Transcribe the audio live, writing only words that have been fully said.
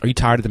Are you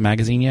tired of the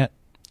magazine yet?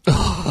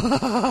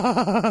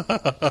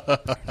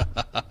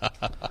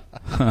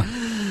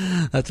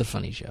 That's a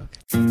funny joke.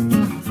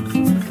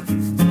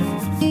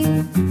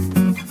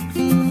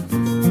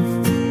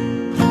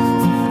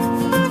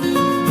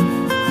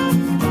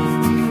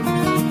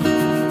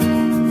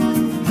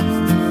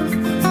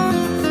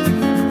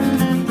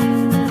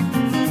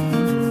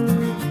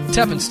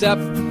 Tep and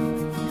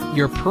Stepp,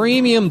 your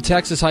premium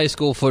Texas high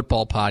school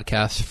football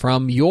podcast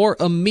from your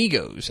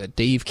amigos at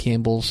Dave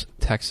Campbell's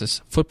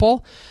Texas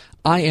Football.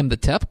 I am the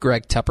Tep,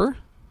 Greg Tepper.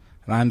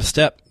 And I'm the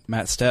Stepp,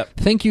 Matt Stepp.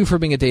 Thank you for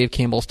being a Dave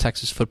Campbell's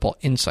Texas Football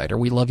Insider.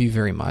 We love you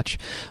very much.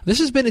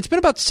 It's been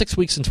about 6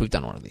 weeks since we've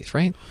done one of these,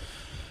 right?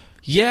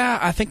 Yeah,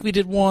 I think we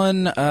did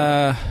one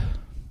right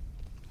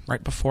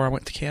before I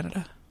went to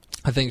Canada.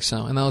 I think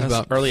so, and that was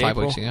about early 5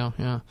 April. weeks ago.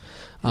 Yeah.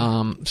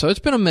 So it's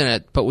been a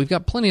minute, but we've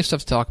got plenty of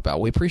stuff to talk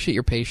about. We appreciate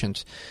your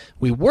patience.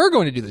 We were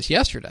going to do this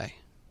yesterday.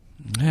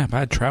 Yeah, but I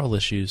had travel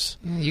issues.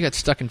 Yeah, you got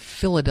stuck in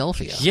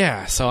Philadelphia.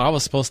 Yeah, so I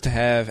was supposed to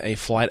have a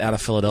flight out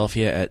of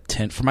Philadelphia at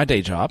 10 for my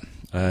day job,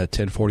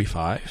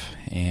 10:45,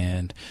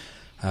 and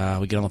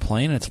we get on the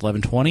plane, and it's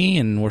 11:20,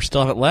 and we're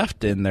still haven't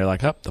left, and they're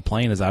like, the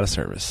plane is out of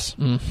service.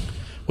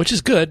 Which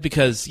is good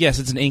because, yes,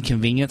 it's an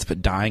inconvenience,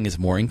 but dying is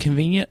more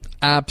inconvenient.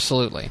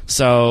 Absolutely.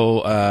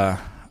 So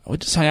we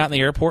just hung out in the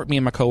airport, me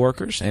and my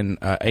coworkers, and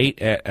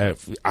ate at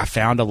I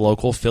found a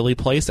local Philly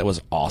place that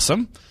was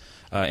awesome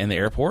in the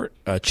airport,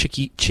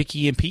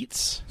 Chicky and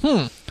Pete's.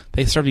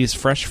 They serve these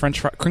fresh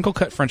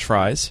crinkle-cut French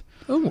fries.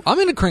 Oh, I'm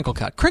into crinkle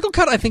cut. Crinkle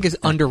cut, I think, is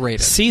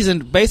underrated.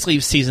 Basically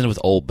seasoned with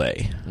Old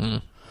Bay.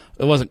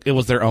 It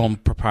was their own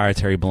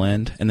proprietary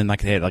blend, and then they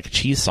had a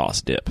cheese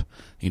sauce dip.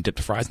 You can dip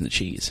the fries in the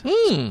cheese.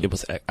 It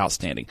was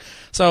outstanding.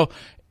 So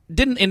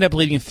didn't end up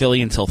leaving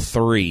Philly until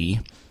 3,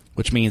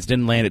 which means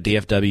didn't land at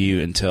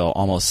DFW until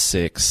almost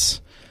 6.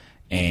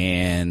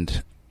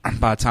 And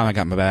by the time I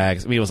got my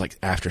bags, it was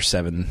after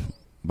 7,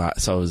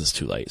 so it was just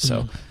too late.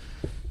 So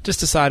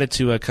just decided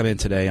to come in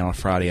today on a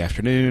Friday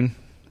afternoon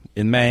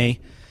in May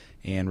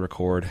and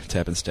record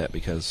Tep and Stepp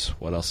because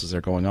what else is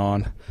there going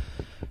on?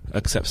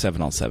 Except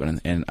 7 on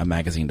 7 and a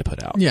magazine to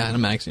put out. Yeah, and a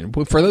magazine.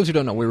 For those who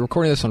don't know, we're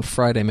recording this on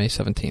Friday, May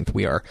 17th.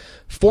 We are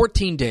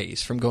 14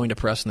 days from going to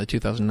press in the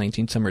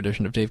 2019 summer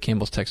edition of Dave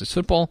Campbell's Texas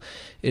Football.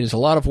 It is a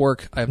lot of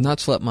work. I have not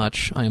slept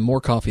much. I am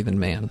more coffee than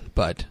man,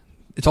 but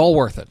it's all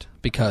worth it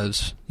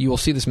because you will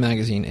see this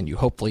magazine and you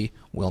hopefully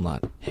will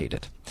not hate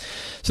it.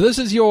 So this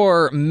is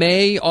your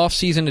May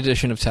off-season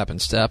edition of Tep and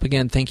Stepp.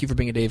 Again, thank you for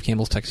being a Dave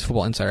Campbell's Texas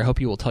Football Insider. I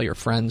hope you will tell your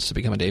friends to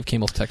become a Dave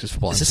Campbell's Texas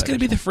Football Insider. Is this going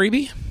to be the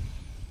freebie?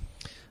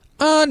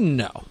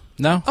 No.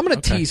 No? I'm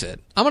going to tease it.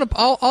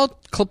 I'll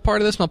clip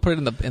part of this and I'll put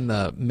it in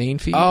the main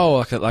feed. Oh,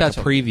 like a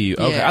preview.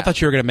 Okay, yeah. I thought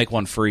you were going to make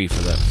one free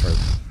for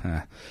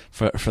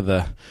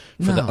the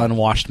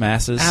unwashed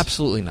masses.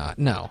 Absolutely not.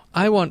 No.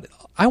 I want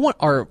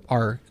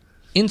our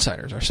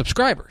insiders, our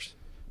subscribers,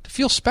 to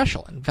feel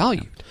special and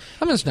valued.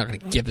 I'm just not going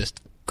to give this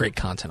great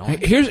content on.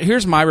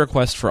 Here's my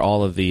request for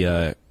all of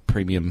the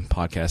premium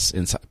podcasts,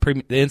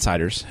 the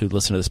insiders who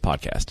listen to this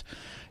podcast.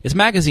 It's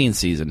magazine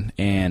season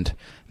and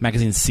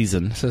magazine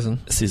season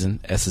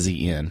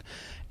SZN,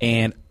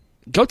 and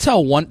go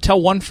tell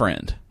one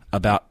friend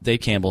about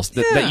Dave Campbell's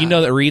that you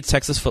know that reads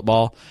Texas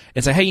football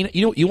and say, hey,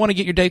 you want to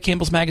get your Dave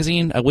Campbell's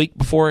magazine a week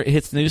before it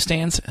hits the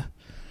newsstands?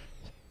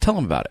 Tell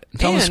them about it.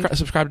 Tell them to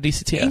subscribe to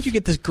DCTF. And you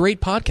get this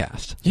great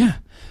podcast. Yeah,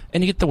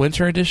 and you get the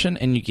winter edition,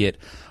 and you get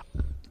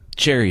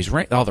Jerry's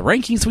all the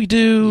rankings we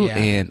do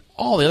and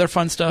all the other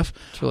fun stuff.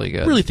 It's really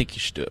good. I really think you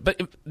should do it.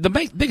 But the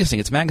biggest thing,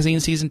 it's magazine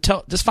season.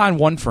 Just find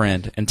one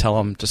friend and tell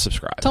them to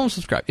subscribe. Tell them to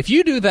subscribe. If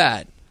you do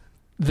that,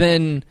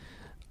 then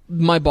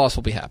my boss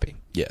will be happy.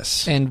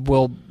 Yes. And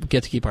we'll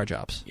get to keep our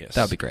jobs. Yes.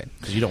 That would be great.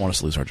 Because you don't want us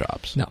to lose our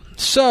jobs. No.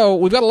 So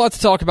we've got a lot to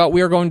talk about.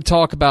 We are going to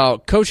talk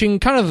about coaching,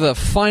 kind of the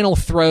final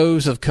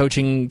throes of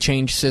coaching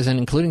change season,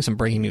 including some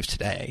breaking news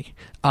today.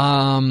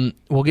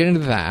 We'll get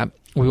into that.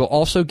 We will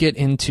also get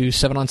into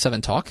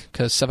 7-on-7 talk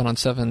because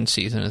 7-on-7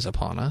 season is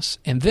upon us.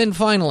 And then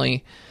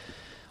finally,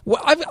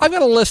 I've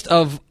got a list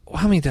of,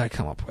 how many did I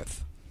come up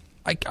with?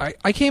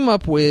 I came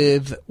up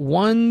with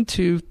 1,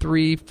 2,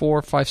 3,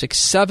 4, 5, 6,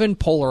 7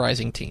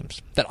 polarizing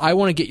teams that I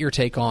want to get your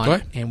take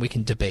on, and we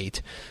can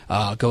debate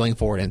going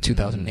forward in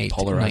 2008,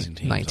 polarizing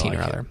teams, 19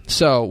 or other.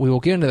 So we will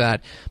get into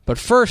that. But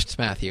first,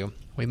 Matthew,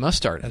 we must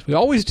start, as we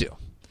always do,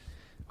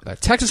 with our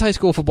Texas High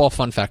School Football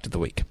Fun Fact of the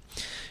Week.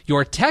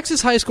 Your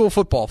Texas High School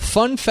Football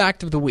Fun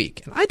Fact of the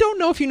Week. And I don't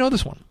know if you know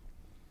this one.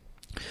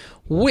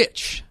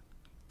 Which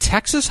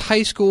Texas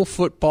high school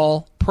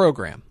football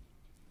program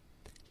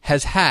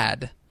has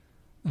had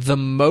the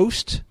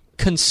most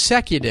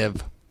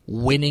consecutive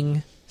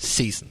winning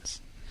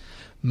seasons?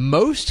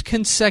 Most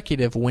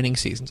consecutive winning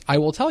seasons. I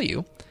will tell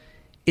you,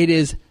 it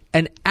is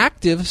an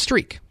active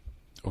streak.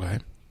 Okay.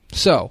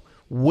 So,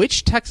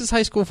 which Texas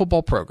high school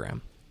football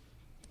program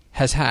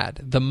has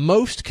had the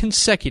most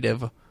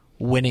consecutive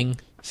winning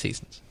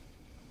seasons?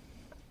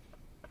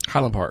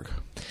 Highland Park.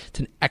 It's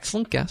an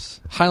excellent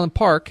guess. Highland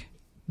Park,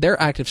 their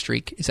active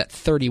streak is at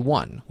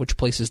 31, which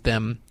places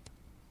them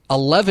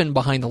 11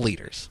 behind the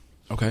leaders.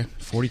 Okay,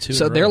 42.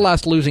 So their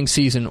last losing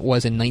season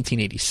was in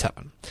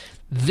 1987.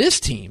 This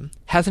team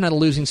hasn't had a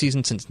losing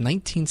season since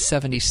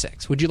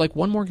 1976. Would you like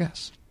one more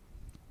guess?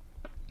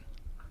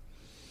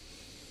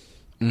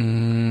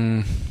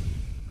 I'm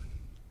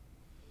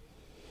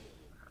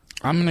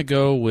going to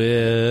go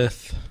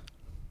with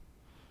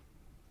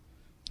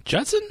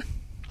Judson.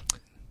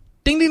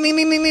 Ding, ding, ding,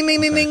 ding, ding,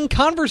 ding, ding, ding.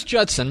 Converse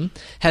Judson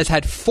has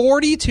had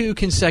 42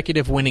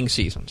 consecutive winning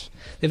seasons.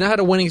 They've not had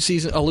a losing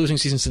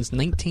season since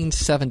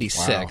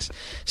 1976. Wow.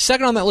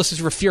 Second on that list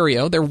is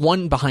Refugio. They're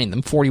one behind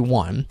them,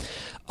 41.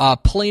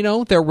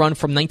 Plano, their run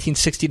from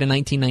 1960 to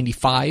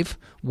 1995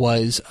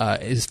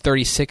 is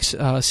 36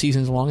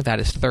 seasons long. That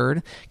is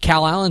third.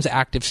 Cal Allen's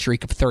active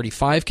streak of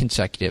 35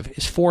 consecutive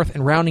is fourth,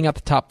 and rounding out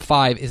the top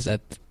five is a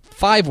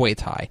five-way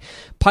tie.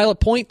 Pilot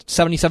Point,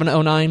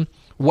 77-09.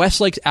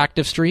 Westlake's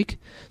active streak,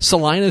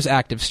 Salina's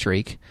active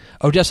streak,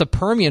 Odessa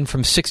Permian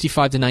from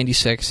 65 to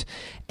 96,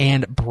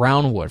 and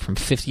Brownwood from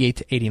 58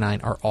 to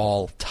 89 are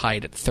all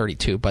tied at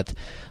 32. But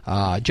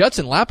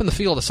Judson lapping the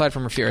field aside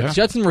from Refugio. Yeah.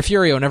 Judson,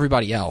 Refugio, and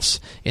everybody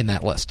else in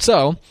that list.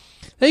 So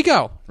there you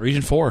go.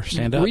 Region 4,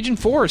 stand up. Region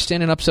 4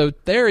 standing up. So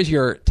there is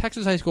your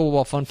Texas High School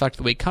Football Fun Fact of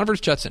the Week. Converse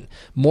Judson,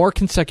 more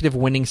consecutive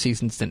winning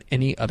seasons than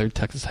any other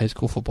Texas high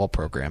school football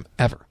program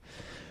ever.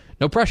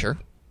 No pressure.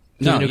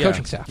 No, new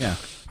coaching staff. Yeah.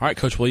 All right,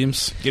 Coach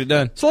Williams, get it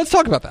done. So let's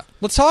talk about that.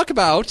 Let's talk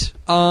about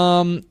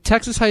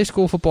Texas high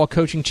school football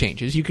coaching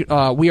changes.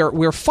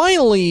 We're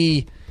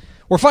finally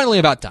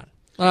about done.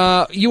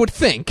 You would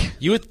think.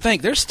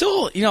 There's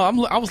still,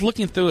 I was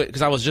looking through it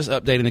because I was just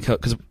updating the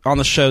coach because on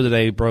the show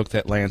today broke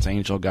that Lance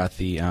Angel got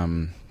the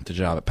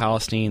job at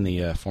Palestine,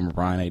 the former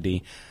Bryan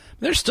AD.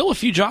 There's still a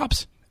few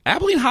jobs.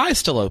 Abilene High is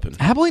still open.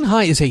 Abilene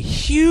High is a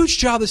huge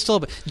job that's still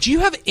open. Do you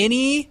have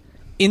any?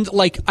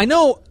 I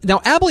know now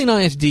Abilene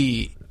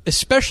ISD,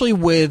 especially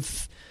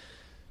with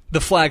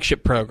the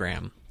flagship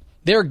program,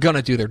 they're going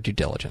to do their due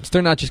diligence.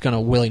 They're not just going to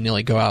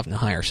willy-nilly go out and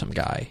hire some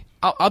guy.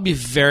 I'll be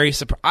very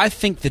surprised. I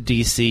think the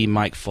DC,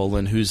 Mike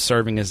Fullen, who's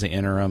serving as the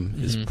interim,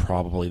 is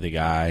probably the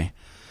guy.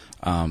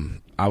 I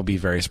would be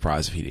very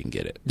surprised if he didn't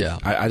get it. Yeah.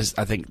 I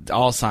think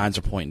all signs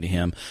are pointing to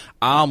him.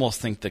 I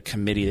almost think the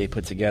committee they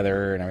put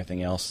together and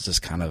everything else is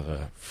just kind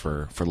of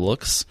for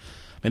looks.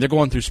 I mean, they're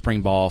going through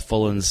spring ball.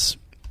 Fullen's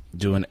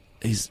doing...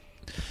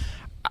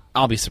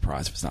 I'll be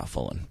surprised if it's not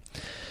Fullen.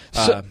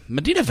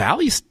 Medina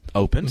Valley's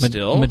open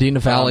still. Medina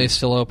Valley is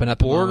still open at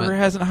the moment.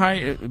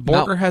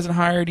 Borger hasn't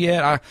hired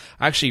yet. I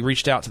actually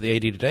reached out to the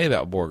AD today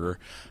about Borger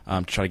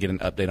to try to get an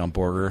update on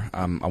Borger.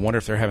 I wonder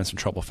if they're having some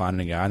trouble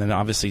finding a guy. And then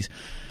obviously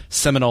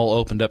Seminole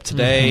opened up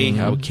today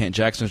with Kent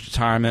Jackson's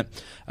retirement.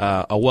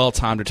 A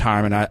well-timed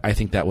retirement. I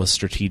think that was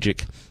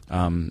strategic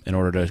in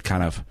order to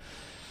kind of...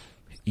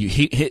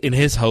 in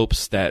his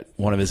hopes that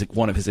one of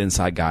his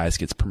inside guys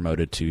gets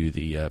promoted to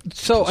the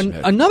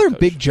another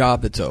big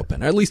job that's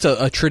open, or at least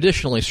a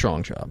traditionally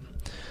strong job.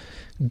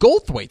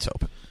 Goldthwait's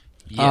open.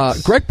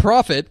 Yes. Greg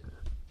Profit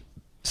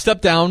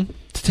stepped down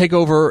to take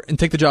over and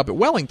take the job at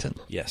Wellington.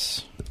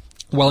 Yes.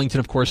 Wellington,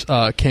 of course,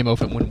 came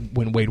open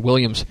when Wade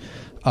Williams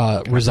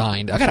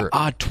resigned. I got an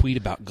odd tweet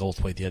about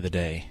Goldthwait the other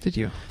day. Did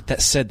you?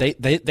 That said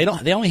they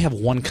only have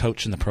one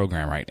coach in the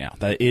program right now.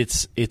 That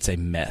it's a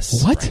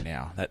mess right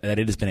now. That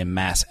it has been a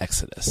mass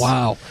exodus.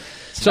 Wow.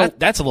 So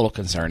that's a little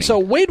concerning. So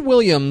Wade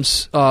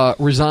Williams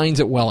resigns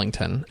at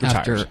Wellington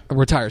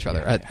retires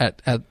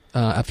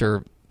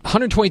after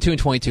 122 and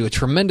 22, a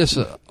tremendous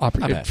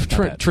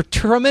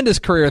tremendous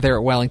career there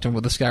at Wellington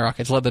with the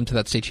Skyrockets, led them to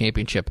that state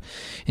championship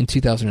in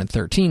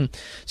 2013.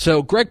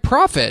 So Greg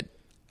Profit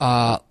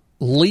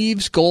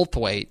leaves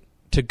Goldthwaite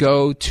to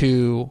go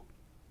to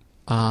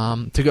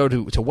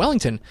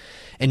Wellington,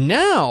 and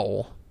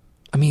now,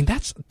 I mean,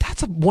 that's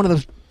one of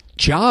those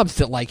jobs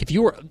that, like, if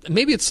you were,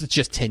 maybe it's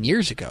just 10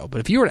 years ago,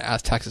 but if you were to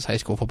ask Texas high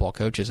school football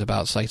coaches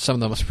about, like, some of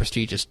the most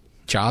prestigious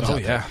jobs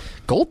out there,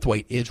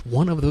 Goldthwaite is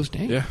one of those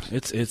names. Yeah,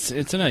 it's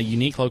in a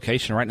unique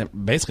location,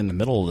 basically in the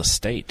middle of the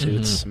state too.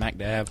 It's smack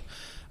dab.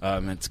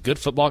 It's good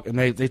football, and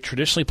they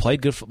traditionally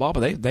played good football,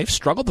 but they've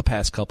struggled the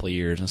past couple of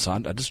years, and so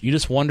you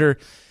just wonder.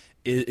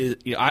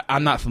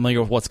 I'm not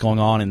familiar with what's going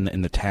on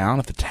in the town.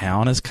 If the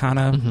town is kind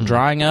of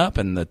drying up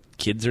and the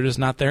kids are just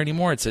not there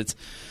anymore, it's because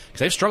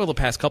they've struggled the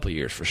past couple of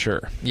years for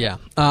sure. Yeah.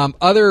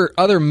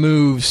 Other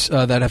moves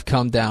that have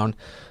come down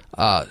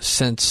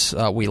since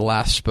we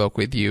last spoke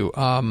with you.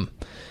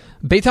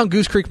 Baytown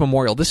Goose Creek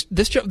Memorial. This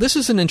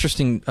is an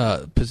interesting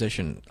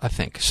position, I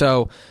think.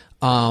 So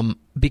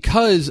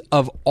because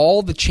of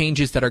all the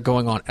changes that are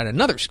going on at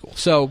another school.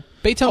 So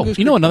Baytown Goose Creek.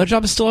 You know another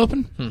job is still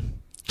open?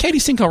 Katy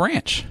Cinco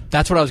Ranch.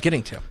 That's what I was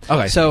getting to.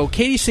 Okay. So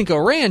Katy Cinco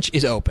Ranch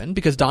is open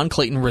because Don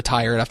Clayton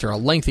retired after a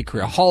lengthy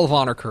career, a Hall of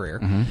Honor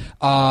career.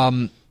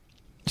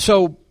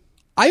 So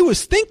I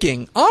was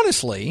thinking,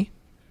 honestly,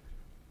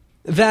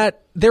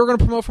 that they were going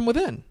to promote from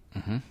within.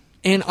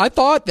 And I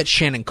thought that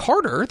Shannon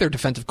Carter, their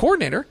defensive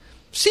coordinator,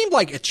 seemed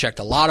like it checked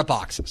a lot of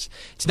boxes.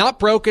 It's not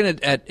broken.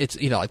 It's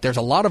there's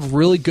a lot of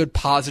really good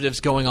positives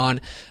going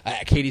on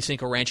at Katy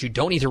Cinco Ranch. You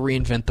don't need to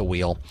reinvent the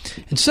wheel.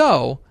 And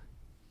so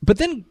But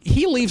then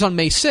he leaves on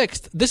May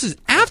 6th. This is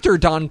after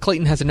Don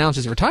Clayton has announced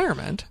his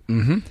retirement.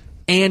 Mm-hmm.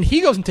 And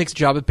he goes and takes a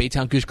job at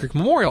Baytown Goose Creek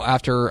Memorial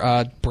after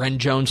Bren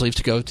Jones leaves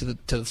to go to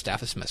the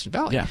staff of Smithson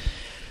Valley. Yeah.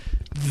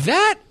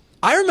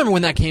 I remember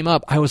when that came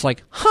up, I was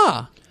like,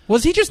 huh.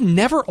 Was he just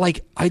never,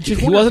 like, I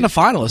just... He wasn't a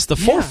finalist. The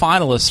 4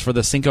 finalists for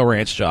the Cinco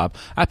Ranch job,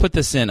 I put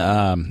this in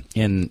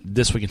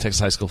This Week in Texas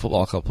High School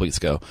Football a couple weeks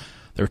ago.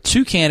 There were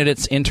 2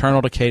 candidates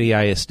internal to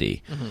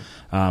KDISD,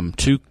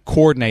 2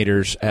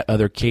 coordinators at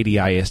other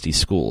KDISD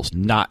schools,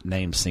 not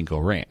named Cinco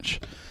Ranch.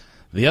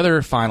 The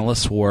other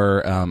finalists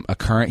were a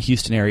current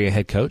Houston area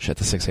head coach at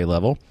the 6A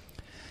level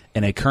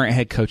and a current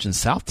head coach in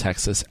South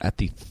Texas at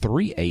the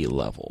 3A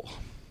level.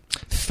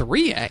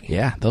 3A?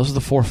 Yeah, those are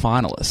the 4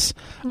 finalists.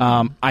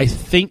 I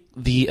think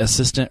the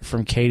assistant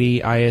from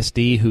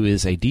KDISD, who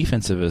is a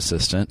defensive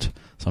assistant,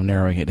 so I'm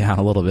narrowing it down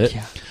a little bit,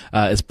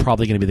 is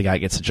probably going to be the guy that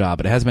gets the job,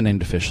 but it hasn't been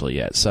named officially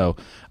yet. So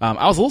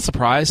I was a little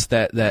surprised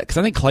that because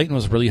I think Clayton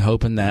was really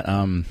hoping that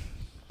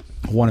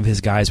one of his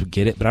guys would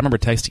get it, but I remember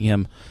texting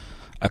him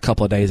a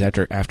couple of days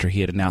after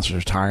he had announced his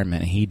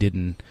retirement,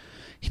 and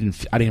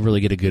I didn't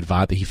really get a good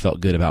vibe that he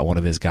felt good about one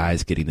of his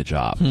guys getting the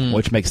job,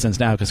 which makes sense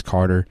now because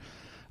Carter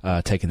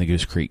taking the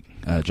Goose Creek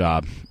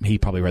job, he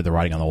probably read the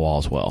writing on the wall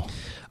as well.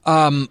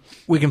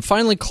 We can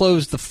finally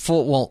close the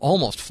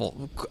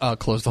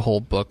close the whole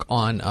book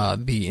on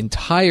the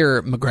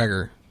entire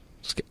McGregor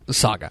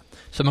saga.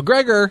 So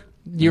McGregor,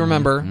 you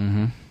remember,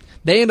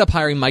 they end up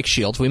hiring Mike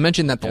Shields. We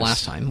mentioned that the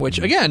last time, which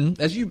again,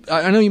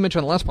 I know you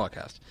mentioned on the last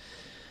podcast,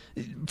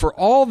 for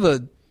all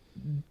the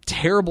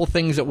terrible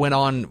things that went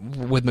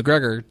on with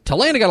McGregor, to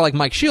land a guy like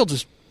Mike Shields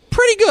is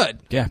pretty good.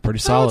 Yeah, pretty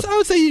solid. I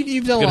would say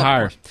you've done a lot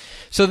hire. more.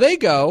 So they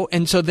go,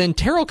 and so then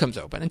Terrell comes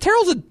open, and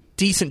Terrell's a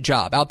decent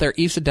job out there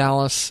east of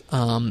Dallas.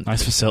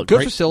 Nice facility.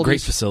 Good facilities.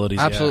 Great facilities.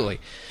 Absolutely.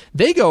 Yeah.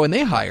 They go and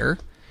they hire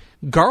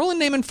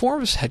Garland Naaman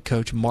Forest head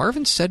coach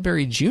Marvin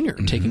Sedbury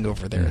Jr. Taking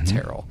over there at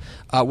Terrell,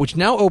 which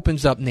now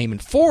opens up Naaman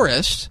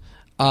Forest.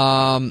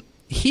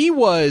 He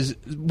was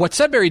what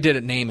Sedbury did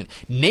at Naaman.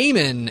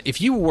 Naaman, if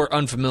you were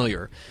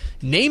unfamiliar,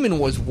 Naaman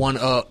was one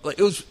of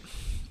it was.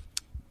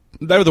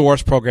 They were the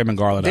worst program in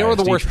Garland ISD. They were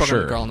the worst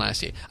program in Garland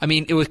ISD. I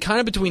mean, it was kind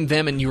of between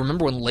them and you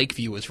remember when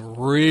Lakeview was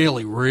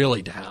really,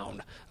 really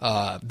down.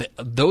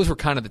 Those were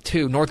kind of the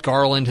two. North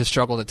Garland has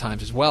struggled at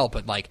times as well,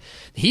 but like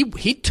he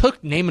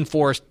took Naaman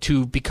Forest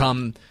to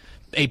become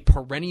a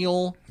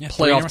perennial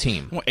playoff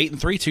team.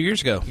 8-3 2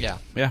 years ago.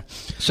 Yeah.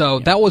 So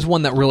that was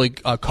one that really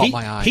caught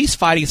my eye. He's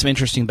fighting some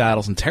interesting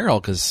battles in Terrell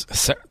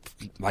because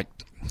like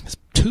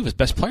 2 of his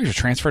best players are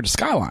transferred to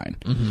Skyline.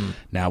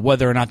 Now,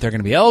 whether or not they're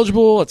going to be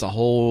eligible, it's a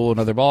whole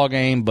other ball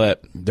game.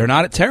 But they're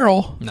not at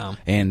Terrell,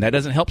 and that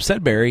doesn't help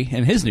Sedbury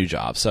in his new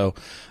job. So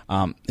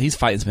he's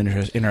fighting some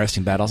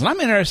interesting battles, and I'm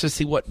interested to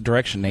see what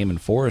direction Naaman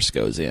Forest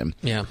goes in.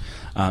 Yeah,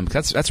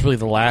 that's really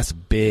the last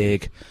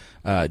big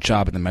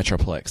job in the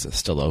Metroplex that's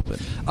still open.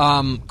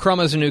 Crum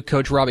has a new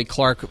coach, Robbie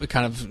Clark,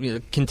 kind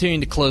of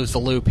continuing to close the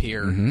loop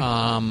here.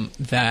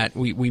 That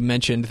we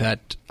mentioned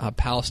that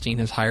Palestine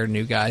has hired a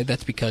new guy.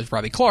 That's because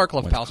Robbie Clark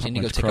left Palestine to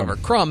go take over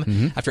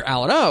Crum after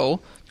Alan O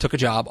took a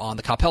job on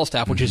the Coppell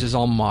staff, which is his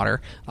alma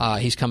mater.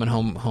 He's coming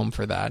home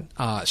for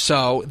that.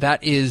 So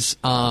that is...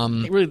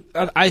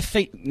 I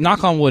think,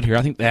 knock on wood here,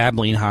 I think the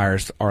Abilene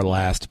hires are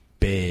last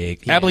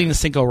big. Abilene and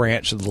Cinco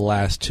Ranch are the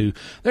last 2.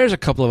 There's a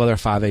couple of other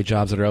 5A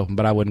jobs that are open,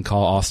 but I wouldn't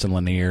call Austin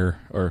Lanier,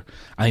 or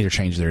I think they're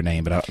changing their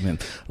name, but I mean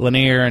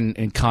Lanier and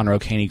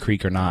Conroe Caney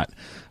Creek are not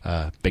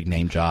big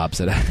name jobs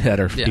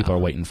that people are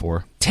waiting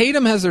for.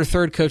 Tatum has their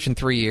 3rd coach in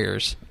 3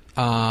 years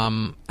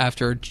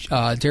after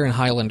Darren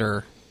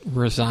Highlander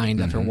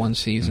resigned after 1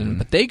 season.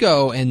 But they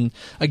go, and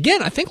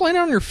again, I think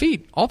landing on your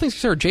feet, all things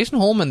considered, Jason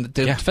Holman, the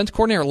defense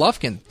coordinator at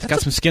Lufkin. He's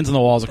got some skins on the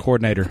wall as a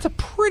coordinator. That's a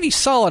pretty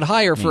solid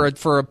hire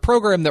for a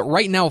program that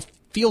right now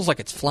feels like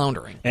it's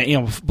floundering.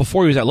 And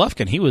before he was at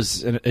Lufkin, he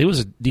was a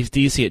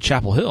DC at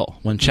Chapel Hill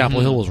when Chapel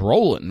Hill was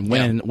rolling,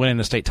 winning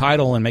a state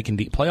title and making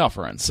deep playoff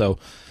runs. So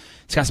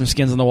he's got some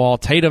skins on the wall.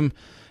 Tatum,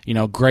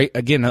 great.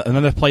 Again,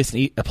 another place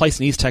in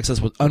East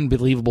Texas with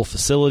unbelievable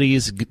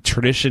facilities, good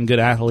tradition, good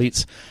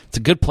athletes. It's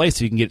a good place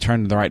if you can get it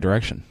turned in the right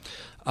direction.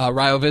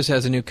 Rio Viz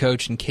has a new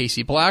coach in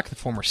Casey Black, the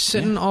former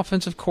Sinton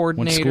offensive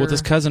coordinator. Went to school with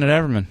his cousin at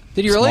Everman.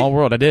 Did you really? Small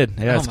world, I did.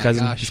 Yeah, his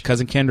gosh.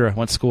 cousin Kendra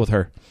went to school with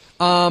her.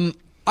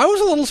 I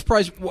was a little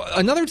surprised.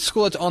 Another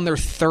school that's on their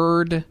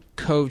 3rd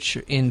coach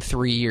in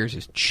 3 years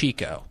is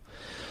Chico.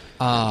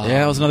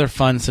 It was another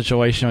fun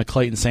situation with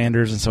Clayton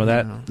Sanders and some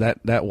of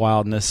that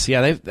wildness.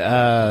 Yeah,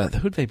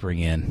 who did they bring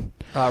in?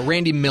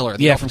 Randy Miller.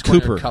 From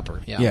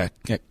Cooper. Yeah,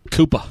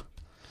 Cooper.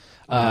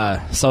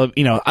 So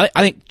I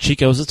think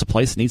Chico's just a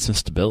place that needs some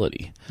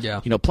stability. Yeah.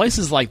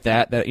 Places like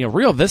that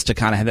Rio Vista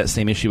kind of had that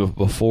same issue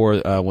before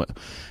when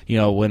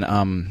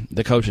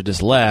the coach had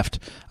just left.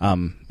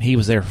 He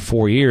was there for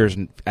 4 years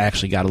and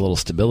actually got a little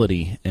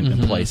stability in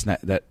place, and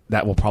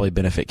that will probably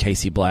benefit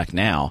Casey Black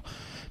now.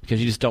 Because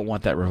you just don't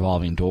want that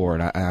revolving door,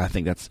 and I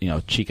think that's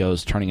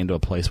Chico's turning into a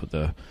place with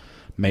a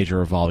major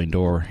revolving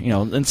door.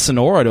 And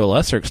Sonora to a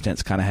lesser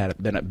extent kind of had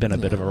been a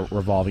bit of a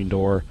revolving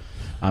door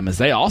as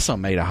they also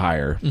made a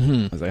hire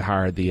as they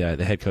hired the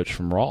head coach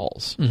from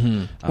Rawls,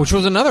 which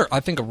was another, I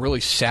think, a really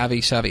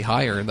savvy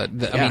hire. I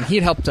mean,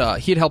 he'd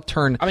helped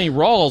turn. I mean,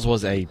 Rawls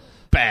was a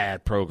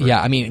bad program.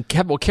 Yeah, I mean,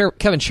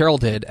 Kevin Sherrill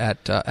did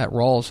at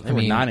Rawls. They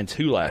were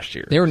 9-2 last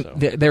year. They were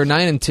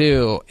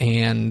 9-2,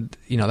 and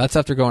that's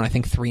after going, I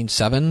think,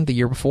 3-7 the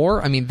year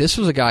before. I mean, this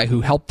was a guy who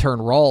helped turn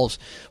Rawls,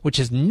 which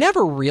has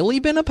never really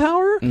been a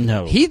power.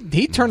 No,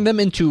 he turned them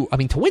into. I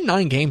mean, to win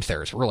 9 games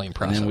there is really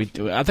impressive.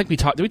 And I think we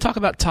talked. Did we talk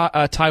about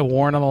Ty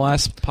Warren on the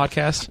last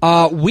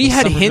podcast? We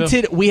had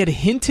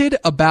hinted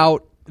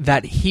about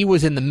that he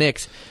was in the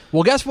mix.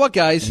 Well, guess what,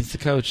 guys? He's the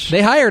coach.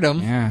 They hired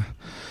him. Yeah.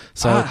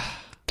 So.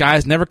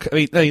 Guys, never.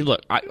 I mean,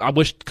 look, I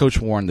wish Coach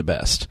Warren the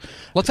best.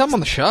 Let's have him on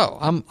the show.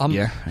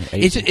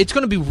 It's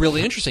going to be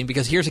really interesting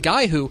because here's a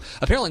guy who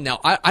apparently now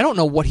I don't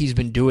know what he's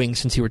been doing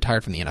since he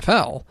retired from the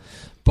NFL,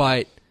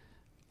 but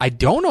I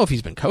don't know if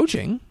he's been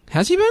coaching.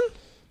 Has he been?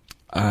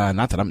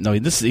 Not that I'm. No,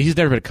 he's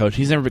never been a coach.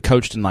 He's never been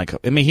coached in like.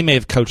 I mean, he may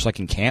have coached like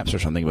in camps or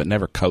something, but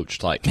never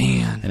coached like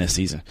in a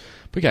season.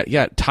 We got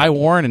Ty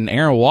Warren and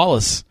Aaron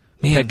Wallace.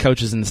 Head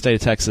coaches in the state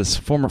of Texas,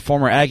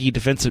 former Aggie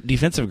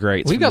defensive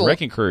greats. We've got the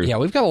Wrecking Crew. Yeah,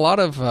 we've got a lot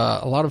of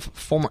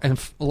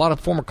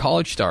former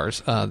college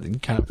stars.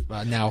 Kind of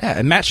now. Yeah,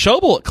 and Matt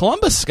Schobel at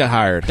Columbus got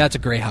hired. That's a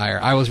great hire.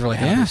 I was really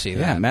happy to see that.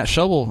 Yeah, Matt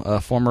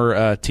Schobel,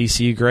 former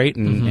TCU great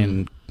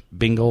and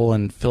Bengal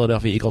and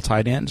Philadelphia Eagle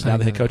tight ends, now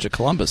the head coach at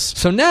Columbus.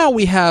 So now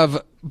we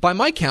have, by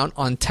my count,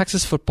 on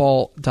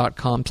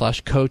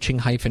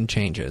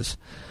TexasFootball.com/coaching-changes,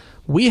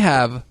 we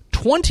have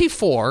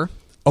 24.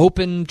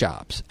 Open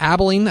jobs.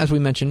 Abilene, as we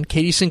mentioned,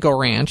 Katy Cinco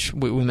Ranch,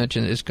 we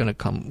mentioned, is going to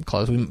come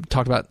close. We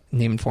talked about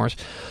naming forms.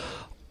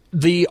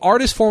 The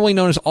artist formerly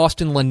known as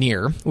Austin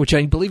Lanier, which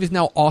I believe is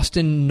now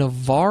Austin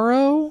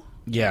Navarro.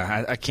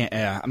 Yeah, I can't.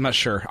 I'm not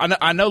sure.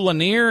 I know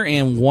Lanier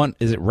and one.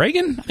 Is it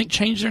Reagan? I think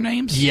changed their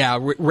names. Yeah,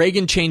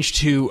 Reagan changed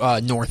to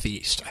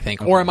Northeast, I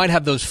think, or I might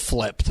have those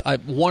flipped.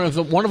 One of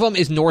them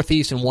is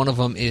Northeast, and one of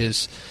them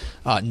is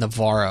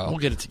Navarro. We'll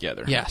get it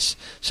together. Yes.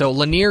 So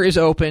Lanier is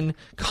open.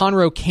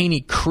 Conroe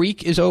Caney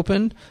Creek is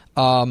open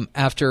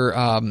after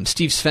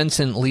Steve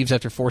Svensson leaves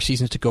after 4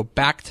 seasons to go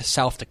back to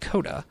South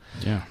Dakota.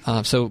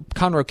 Yeah. So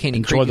Conroe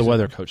Caney Creek. Enjoy the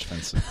weather, Coach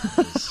Svensson.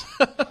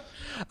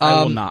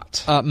 I will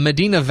not.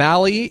 Medina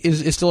Valley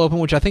is still open,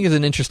 which I think is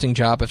an interesting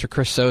job after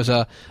Chris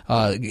Souza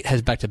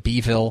heads back to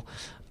Beeville.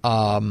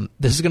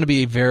 This is going to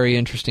be very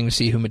interesting to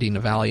see who Medina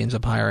Valley ends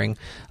up hiring.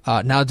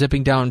 Now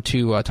dipping down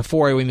to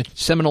 4A, we mentioned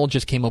Seminole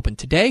just came open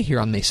today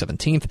here on May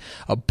 17th.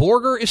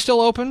 Borger is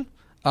still open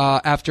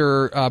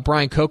after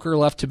Brian Coker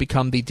left to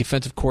become the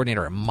defensive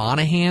coordinator at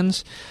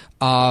Monahans.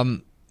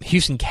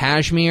 Houston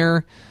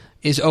Cashmere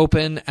is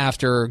open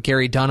after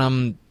Gary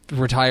Dunham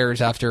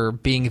retires after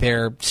being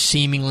there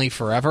seemingly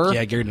forever.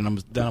 Yeah, Gary Dunham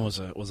was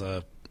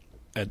an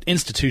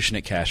institution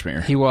at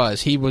Cashmere. He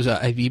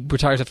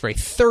retires after a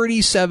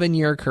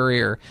 37-year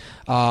career,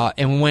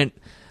 and went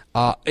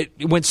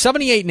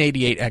 78 and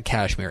 88 at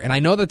Cashmere. And I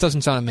know that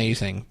doesn't sound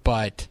amazing,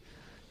 but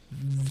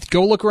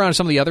go look around at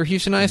some of the other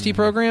Houston ISD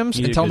programs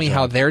and tell me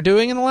how they're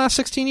doing in the last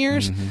 16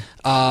 years.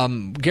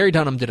 Gary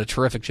Dunham did a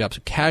terrific job. So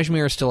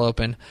Cashmere is still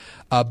open.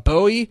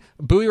 Bowie,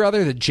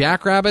 the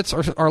Jackrabbits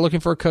are looking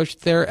for a coach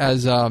there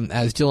as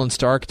Dylan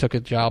Stark took a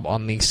job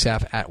on the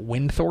staff at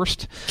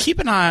Windthorst. Keep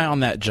an eye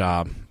on that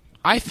job.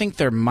 I think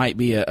there might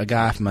be a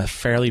guy from a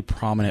fairly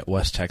prominent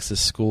West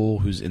Texas school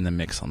who's in the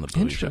mix on the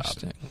Bowie job. I'll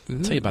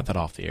tell you about that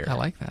off the air. I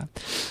like that.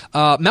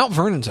 Mount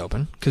Vernon's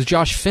open because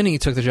Josh Finney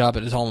took the job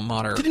at his alma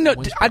mater. I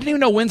didn't even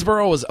know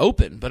Winsboro was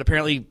open, but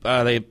apparently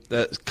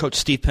Coach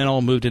Steve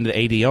Pennell moved into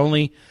AD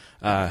only.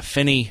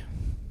 Finney,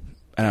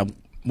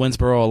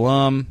 Winsboro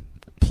alum,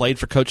 played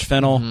for Coach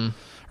Fennell.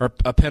 Or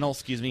Pennell,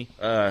 excuse me,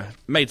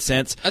 made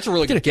sense. That's a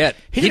really good get.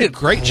 He did a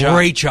great job.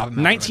 Great job.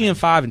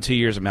 19-5 in 2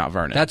 years at Mount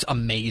Vernon. That's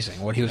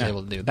amazing what he was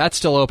able to do. That's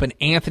still open.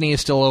 Anthony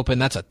is still open.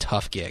 That's a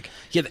tough gig.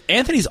 Yeah,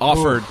 Anthony's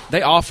offered.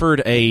 They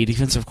offered a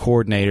defensive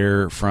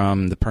coordinator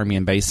from the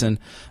Permian Basin,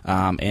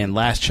 and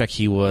last check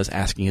he was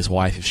asking his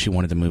wife if she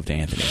wanted to move to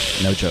Anthony.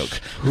 No joke.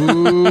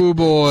 Ooh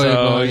boy.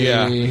 So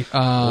yeah,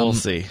 we'll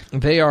see.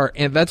 They are,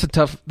 and that's a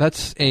tough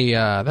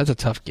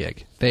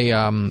gig. They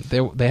went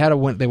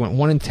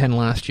 1-10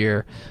 last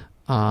year.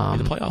 Made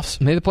the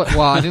playoffs.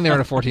 Well, I think they were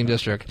in a 14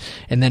 district,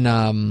 and then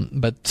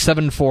but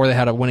 7-4. They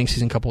had a winning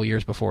season a couple of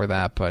years before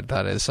that. But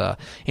that is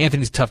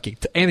Anthony's a tough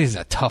gig. Anthony's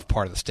a tough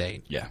part of the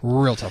state. Yeah,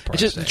 real tough part. It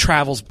just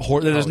travels.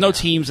 There's no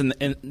teams and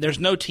there's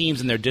no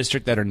teams in their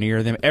district that are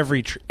near them.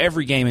 Every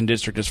game in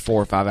district is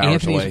 4 or 5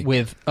 hours away.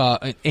 With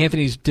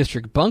Anthony's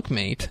district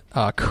bunkmate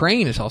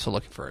Crane is also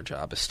looking for a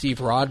job.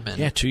 Steve Rodman.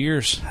 Yeah, 2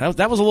 years.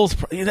 That was a little.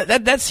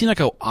 That seemed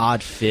like an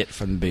odd fit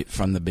from the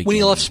beginning. When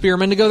he left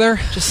Spearman to go there,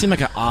 just seemed like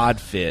an odd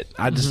fit.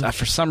 I just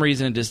for some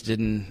reason it just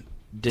didn't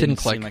click.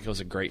 Seem like it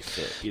was a great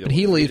fit. But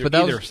he leaves. But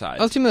that was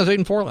a team that was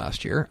 8-4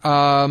 last year.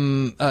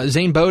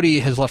 Zane Bodie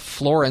has left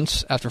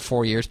Florence after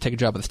 4 years to take a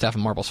job with the staff in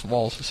Marble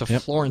Falls. So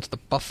Florence, the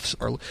Buffs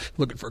are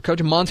looking for a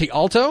coach. Monte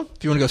Alto,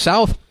 if you want to go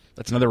south.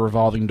 That's another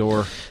revolving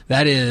door.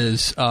 That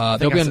is,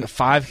 they'll be on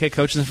 5 head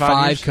coaches in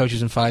 5 years. 5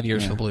 coaches in 5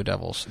 years for the Blue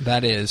Devils.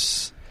 That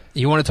is.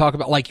 You want to talk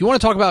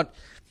about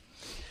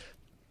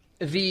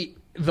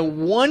the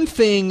one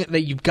thing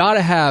that you've got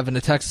to have in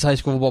a Texas high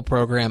school football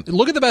program.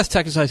 Look at the best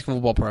Texas high school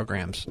football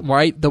programs,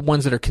 right? The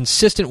ones that are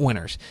consistent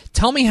winners.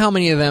 Tell me how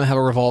many of them have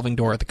a revolving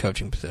door at the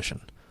coaching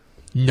position.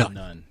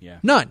 None. Yeah.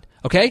 None.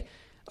 Okay.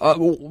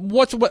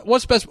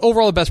 What's best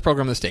overall the best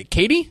program in the state?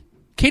 Katy?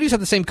 Katie's had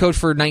the same coach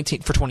for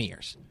 20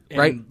 years.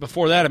 Right. And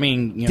before that, I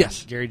mean,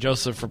 yes. Gary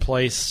Joseph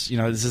replaced.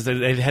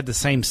 They've had the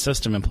same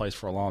system in place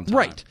for a long time.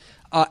 Right.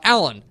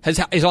 Allen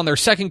is on their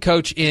second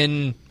coach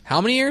in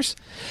how many years?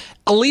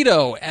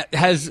 Alito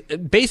has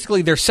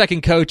basically their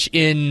second coach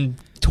in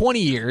 20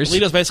 years.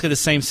 Alito's basically the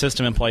same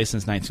system in place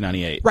since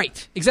 1998.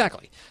 Right.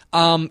 Exactly.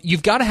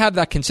 You've got to have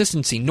that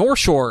consistency. North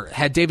Shore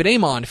had David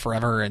Amon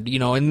forever, and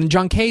then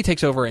John Kay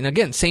takes over, and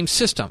again, same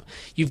system.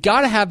 You've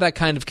got to have that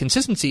kind of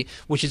consistency,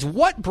 which is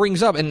what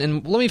brings up,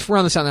 and let me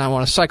run this out, and I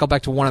want to cycle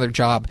back to one other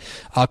job.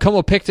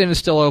 Como Picton is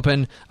still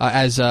open,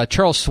 as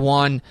Charles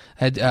Swan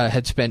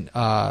had spent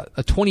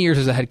 20 years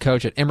as a head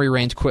coach at Emory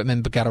Raines,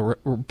 Quitman, Bogota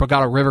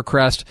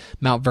Rivercrest,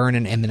 Mount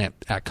Vernon, and then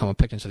at Como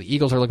Picton. So the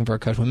Eagles are looking for a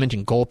coach. We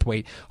mentioned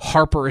Goldthwaite.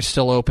 Harper is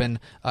still open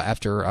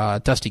after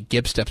Dusty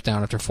Gibbs steps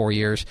down after 4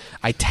 years.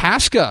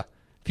 Itasca,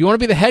 if you want to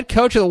be the head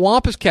coach of the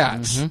Wampus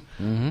Cats,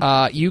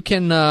 you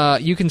can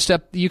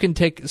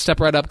step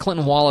right up.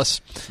 Clinton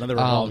Wallace, another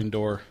revolving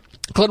door.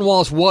 Clinton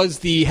Wallace was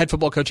the head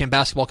football coach and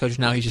basketball coach.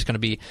 Now he's just going to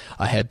be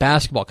a head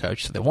basketball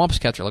coach. So the Wampus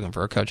Cats are looking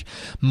for a coach.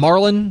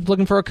 Marlin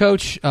looking for a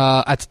coach.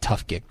 That's a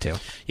tough gig too.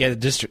 Yeah, the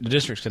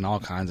district's in all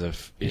kinds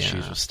of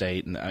issues with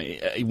state, and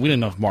we don't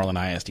know if Marlin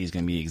ISD is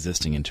going to be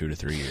existing in 2 to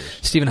 3 years.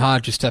 Stephen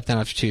Hodge just stepped down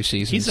after 2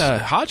 seasons.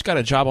 Hodge got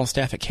a job on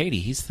staff at Katy.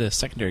 He's the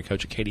secondary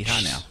coach at Katy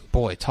High now.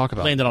 Boy, talk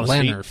about landing on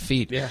his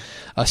feet. Yeah.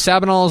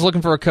 Sabinal is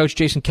looking for a coach.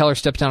 Jason Keller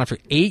steps down after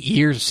 8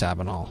 years of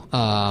Sabinal.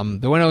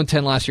 They went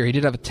 0-10 last year. He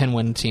did have a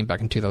 10-win team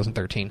back in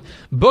 2013.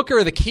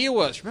 Booker, the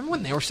Kiowas. Remember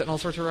when they were setting all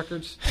sorts of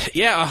records?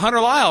 Yeah,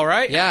 Hunter Lyle,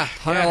 right? Yeah,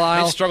 Hunter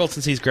Lyle. They've struggled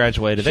since he's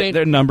graduated.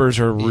 Their numbers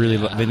are really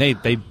low. I mean,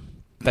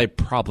 they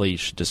probably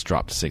should just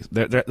drop to 6.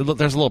 There's a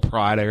little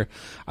pride there.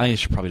 I think they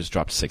should probably just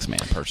drop to 6-man,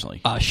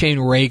 personally. Shane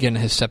Reagan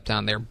has stepped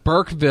down there.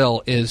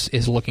 Burkeville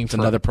is looking for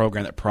another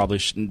program that probably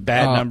should,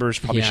 numbers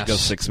probably should go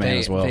 6-man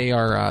as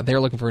well.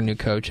 They're looking for a new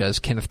coach as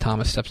Kenneth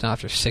Thomas steps down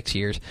after 6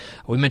 years.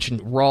 We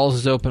mentioned Rawls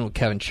is open with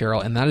Kevin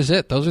Sherrill, and that is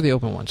it. Those are the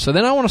open ones. So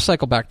then I want to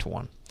cycle back to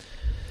one.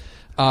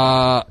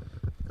 I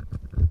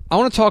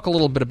want to talk a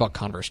little bit about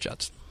Converse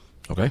Judson.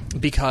 Okay.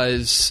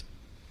 Because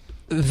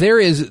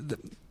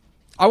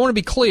I want to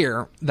be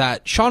clear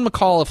that Sean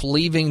McAuliffe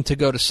leaving to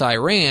go to Cy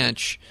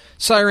Ranch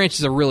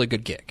is a really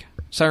good gig.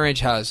 Cy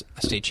Ranch has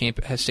a state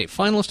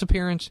finalist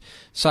appearance.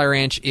 Cy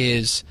Ranch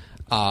is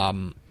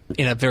in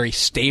a very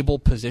stable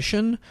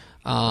position.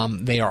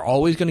 They are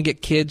always going to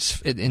get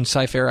kids in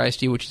Cy-Fair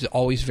ISD, which is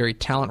always very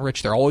talent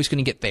rich. They're always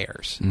going to get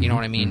theirs. You know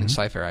what I mean? In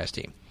Cy-Fair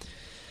ISD.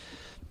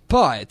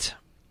 But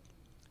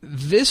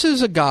this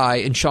is a guy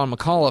in Sean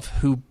McAuliffe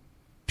who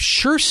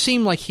sure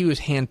seemed like he was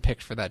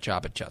handpicked for that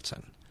job at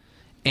Judson.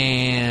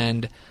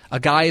 And a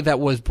guy that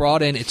was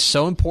brought in, it's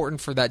so important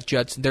for that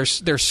Judson.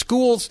 There's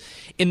schools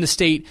in the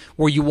state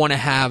where you want to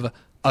have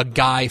a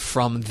guy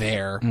from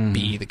there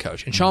be the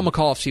coach. And Sean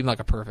McAuliffe seemed like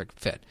a perfect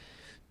fit.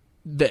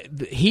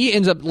 He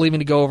ends up leaving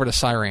to go over to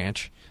Cy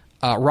Ranch.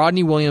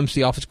 Rodney Williams,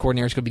 the offensive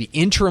coordinator, is going to be the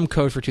interim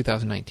coach for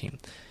 2019.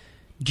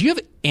 Do you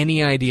have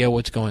any idea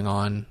what's going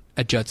on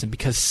at Judson?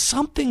 Because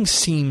something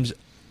seems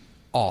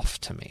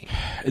off to me.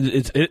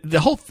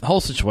 The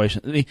whole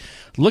situation.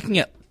 Looking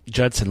at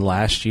Judson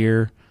last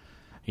year,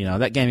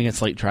 that game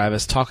against Lake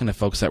Travis, talking to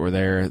folks that were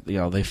there,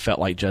 they felt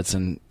like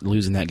Judson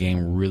losing that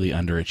game really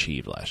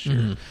underachieved last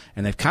year.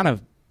 And they've kind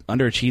of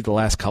underachieved the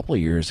last couple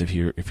of years if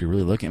you're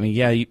really looking. I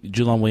mean,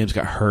 Julian Williams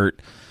got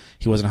hurt.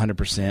 He wasn't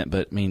 100%,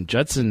 but I mean,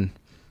 Judson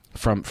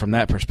from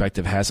that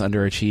perspective has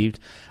underachieved.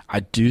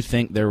 I do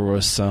think there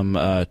was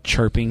some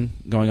chirping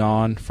going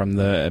on from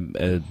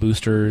the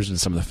boosters and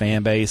some of the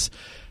fan base,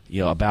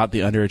 about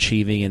the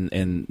underachieving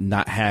and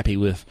not happy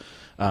with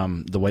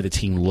the way the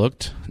team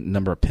looked,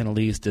 number of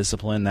penalties,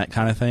 discipline, that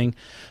kind of thing.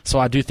 So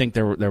I do think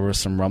there was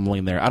some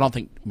rumbling there. I don't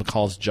think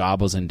McCall's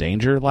job was in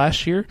danger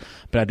last year,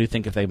 but I do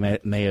think if they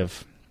may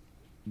have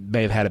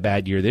had a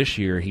bad year this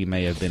year, he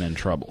may have been in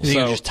trouble. You think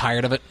you're just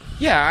tired of it?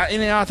 Yeah,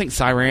 I think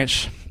Cy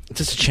Ranch,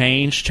 just a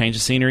change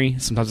of scenery.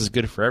 Sometimes it's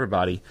good for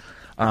everybody.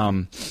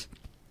 The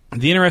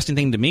interesting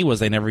thing to me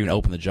was they never even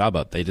opened the job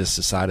up. They just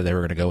decided they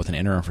were going to go with an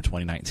interim for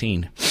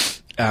 2019.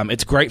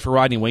 It's great for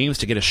Rodney Williams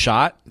to get a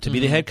shot to be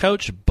the head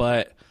coach,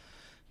 but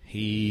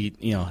he,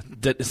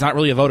 it's not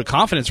really a vote of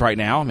confidence right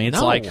now. I mean,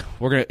 it's like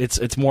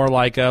it's more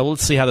like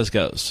let's see how this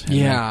goes.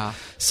 Yeah.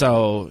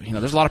 So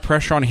there's a lot of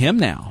pressure on him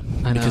now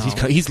because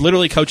he's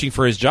literally coaching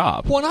for his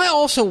job. Well, and I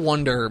also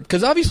wonder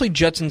because obviously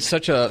Judson's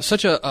such a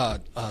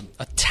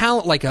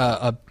talent, like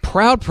a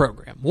proud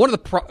program. One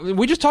of the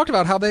we just talked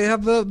about how they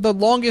have the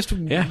longest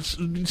winning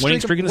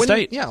streak in the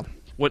state. Yeah,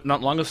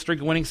 not longest streak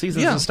of winning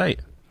seasons in the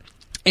state.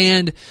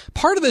 And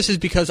part of this is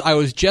because I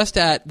was just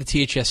at the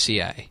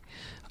THSCA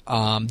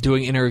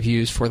doing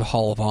interviews for the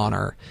Hall of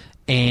Honor,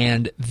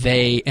 and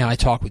I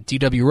talked with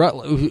D.W.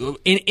 Rutledge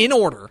in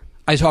order.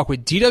 I talked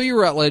with D.W.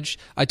 Rutledge,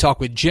 I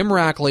talked with Jim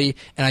Rackley,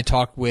 and I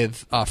talked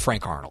with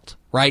Frank Arnold,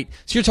 right?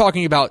 So you're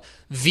talking about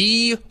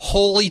the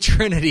holy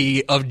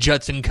trinity of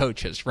Judson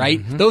coaches, right?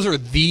 Mm-hmm. Those are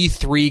the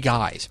three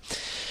guys.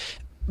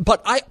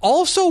 But I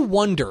also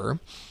wonder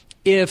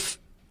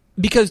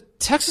because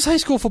Texas high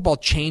school football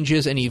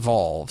changes and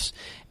evolves,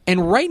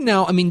 and right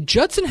now, I mean,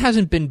 Judson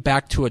hasn't been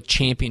back to a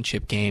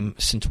championship game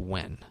since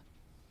when?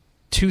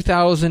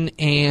 2000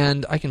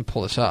 and I can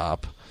pull this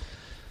up.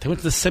 They went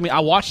to the semi.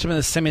 I watched them in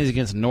the semis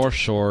against North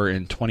Shore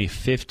in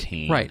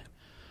 2015. Right.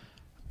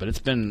 But it's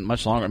been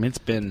much longer. I mean, it's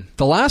been...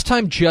 The last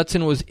time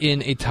Judson was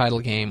in a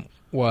title game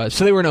was...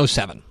 So they were in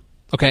 07.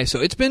 Okay,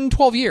 so it's been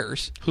 12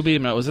 years. Who beat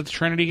them? Was it the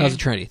Trinity game? That was the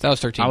Trinity. That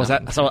was 13.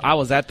 I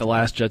was at the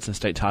last Judson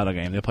State title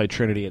game. They played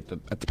Trinity at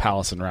the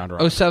Palace in Round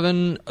Rock.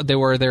 07, they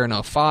were there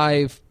in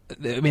 05.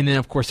 I mean, then,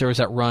 of course, there was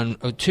that run.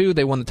 02,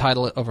 they won the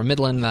title over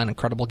Midland, that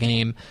incredible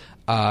game.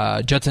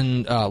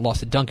 Judson lost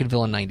to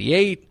Duncanville in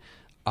 98.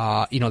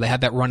 They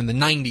had that run in the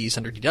 90s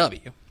under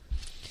DW.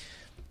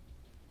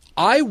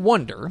 I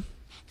wonder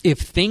if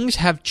things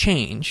have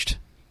changed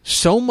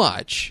so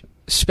much,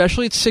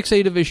 especially at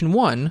 6A Division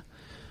I,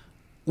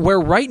 where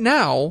right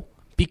now,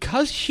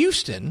 because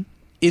Houston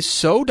is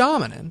so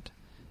dominant,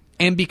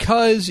 and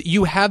because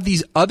you have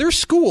these other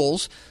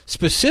schools,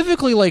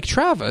 specifically Lake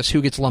Travis,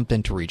 who gets lumped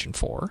into Region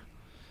 4,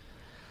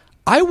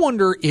 I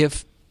wonder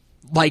if,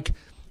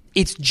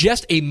 it's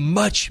just a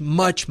much,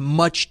 much,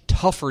 much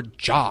tougher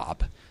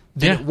job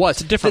than it was.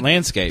 It's a different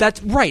landscape.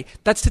 That's right.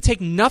 That's to take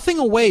nothing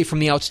away from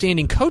the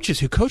outstanding coaches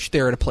who coached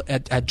there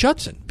at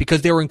Judson,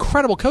 because they were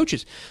incredible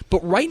coaches.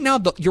 But right now,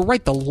 you're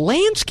right, the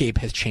landscape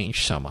has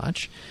changed so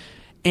much.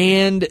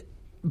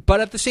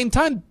 But at the same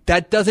time,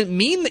 that doesn't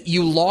mean that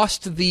you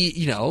lost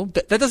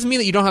that doesn't mean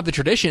that you don't have the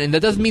tradition, and that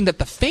doesn't mean that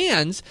the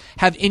fans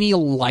have any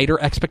lighter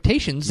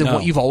expectations than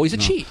what you've always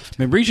achieved.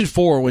 I mean, Region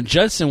 4, when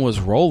Judson was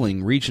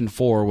rolling, Region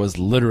 4 was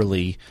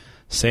literally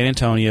San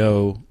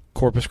Antonio,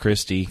 Corpus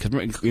Christi,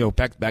 because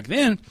back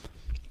then,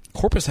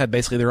 Corpus had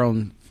basically their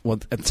own.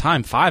 Well, at the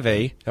time,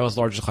 5A, that was the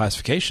largest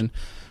classification.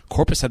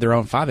 Corpus had their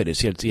own 5A.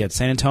 So you had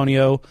San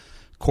Antonio,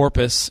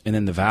 Corpus, and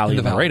then the Valley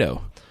and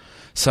Laredo.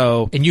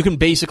 So, and you can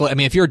basically, I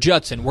mean, if you're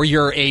Judson, where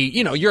you're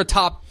a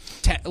top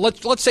 10,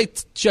 let's say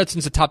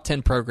Judson's a top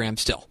 10 program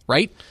still,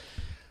 right?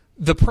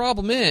 The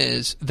problem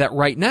is that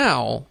right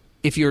now,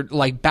 if you're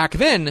back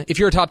then, if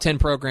you're a top 10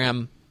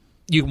 program,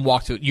 you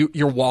can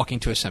you're walking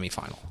to a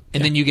semifinal.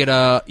 And then you get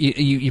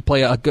you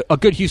play a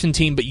good Houston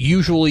team, but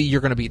usually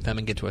you're going to beat them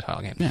and get to a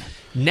title game. Yeah.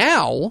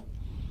 Now,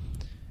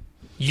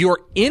 you're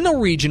in a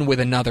region with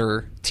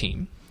another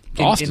team.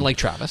 In Lake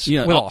Travis.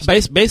 With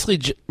Austin.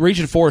 Basically,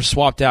 Region 4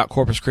 swapped out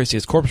Corpus Christi.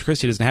 Corpus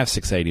Christi doesn't have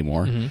 6A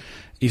anymore. Mm-hmm.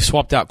 You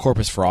swapped out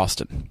Corpus for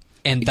Austin.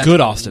 And that's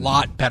good Austin. A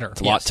lot better.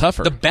 It's a lot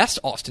tougher. The best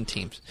Austin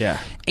teams. Yeah.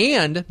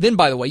 And then,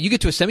 by the way, you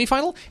get to a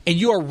semifinal, and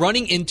you are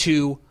running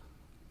into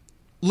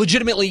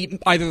legitimately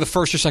either the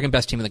first or second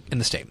best team in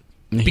the state.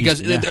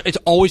 Because it's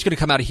always going to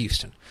come out of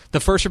Houston. The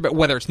first,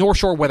 whether it's North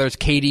Shore, whether it's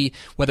Katy,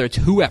 whether it's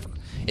whoever,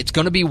 it's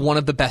going to be one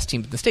of the best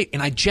teams in the state.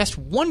 And I just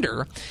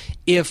wonder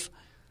if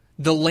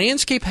the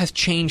landscape has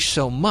changed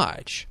so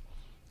much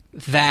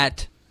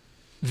that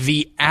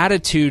the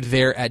attitude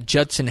there at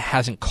Judson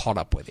hasn't caught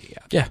up with it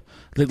yet. Yeah.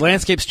 The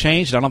landscape's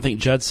changed. I don't think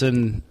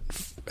Judson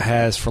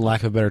has, for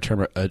lack of a better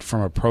term,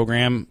 from a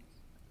program,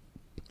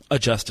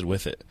 adjusted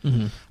with it.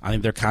 Mm-hmm. I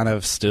think they're kind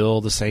of still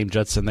the same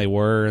Judson they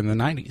were in the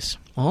 90s.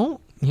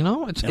 Well,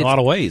 it's in a lot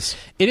of ways.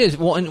 It is.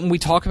 Well, and we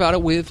talk about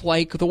it with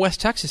the West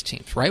Texas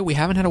teams, right? We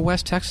haven't had a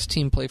West Texas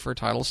team play for a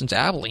title since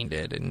Abilene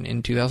did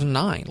in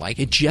 2009.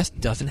 It just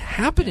doesn't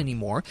happen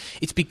anymore.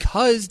 It's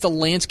because the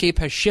landscape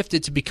has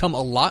shifted to become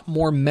a lot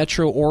more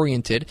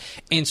metro-oriented,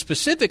 and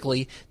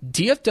specifically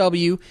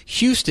DFW,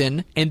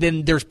 Houston, and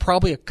then there's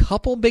probably a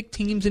couple big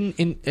teams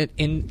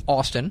in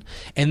Austin,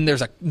 and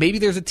maybe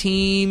there's a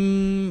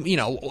team,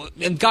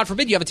 and God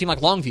forbid you have a team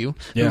like Longview,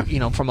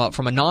 who,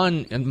 from a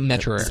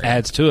non-metro area.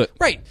 Adds to it.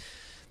 Right.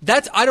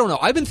 I don't know.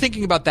 I've been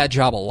thinking about that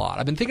job a lot.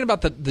 I've been thinking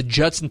about the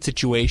Judson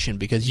situation,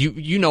 because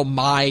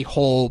my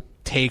whole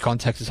take on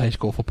Texas high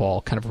school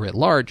football kind of writ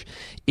large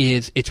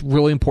is it's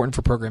really important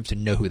for programs to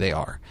know who they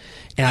are.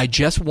 And I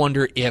just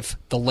wonder if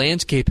the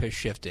landscape has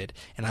shifted,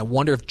 and I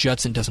wonder if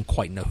Judson doesn't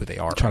quite know who they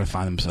are. Trying to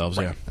find themselves,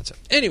 right. Yeah. That's it.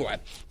 Anyway,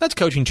 that's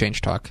coaching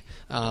change talk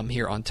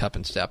here on Tep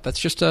and Stepp. That's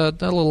just a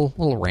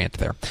little rant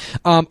there.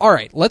 All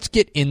right, let's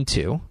get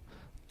into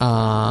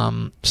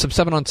some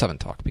 7-on-7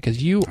 talk,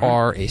 because you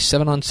are a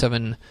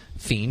 7-on-7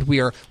 fiend.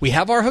 We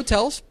have our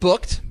hotels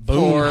booked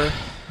for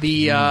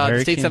the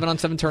state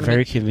 7-on-7 tournament.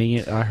 Very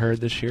convenient, I heard,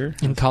 this year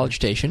in College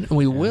Station, and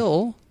we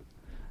will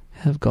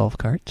have golf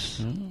carts.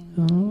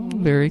 Oh,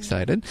 very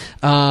excited.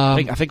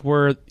 I think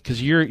we're,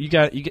 because you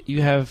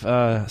have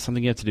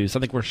something you have to do. So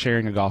I think we're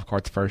sharing a golf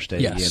cart the first day.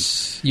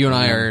 Yes, you and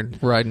I are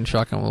riding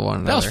shotgun with one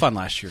another. That was fun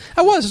last year.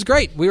 It was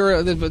great.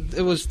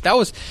 It was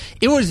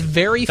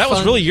very fun. That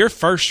was really your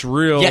first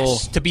real.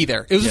 Yes, to be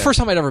there. It was the first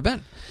time I'd ever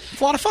been.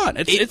 It's a lot of fun.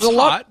 It's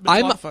hot, but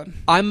it's a lot of fun.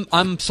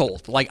 I'm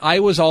sold. Like, I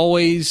was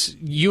always,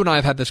 you and I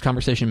have had this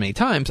conversation many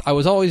times. I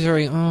was always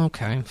very,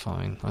 okay,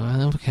 fine.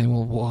 Okay,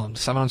 well,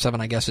 7-on-7,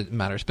 I guess it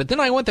matters. But then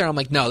I went there and I'm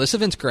like, no, this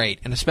event's great.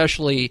 And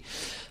especially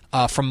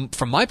from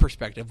my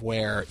perspective,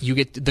 where you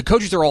get, the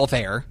coaches are all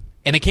there.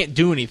 And they can't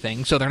do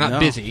anything, so they're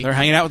not busy. They're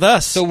hanging out with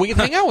us. So we can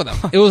hang out with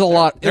them. It was a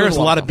lot. There's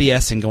a lot of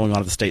BSing going on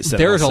at the state 7-on-7.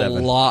 There's a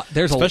lot.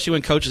 Especially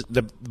when coaches,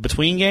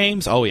 between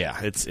games, oh yeah,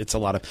 it's a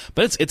lot of,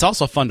 but it's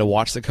also fun to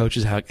watch the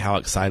coaches, how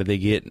excited they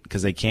get,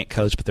 because they can't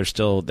coach, but they're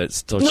still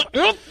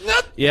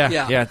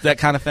yeah, that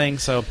kind of thing.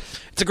 So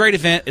it's a great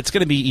event. It's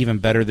going to be even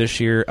better this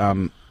year.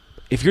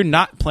 If you're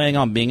not planning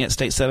on being at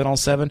State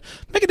 7-on-7,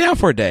 make it down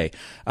for a day,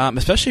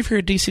 especially if you're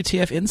a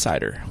DCTF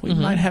insider. We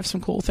might have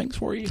some cool things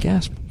for you.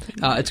 Gasp.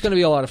 It's going to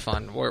be a lot of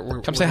fun.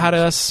 Come say hi to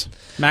us.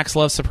 Max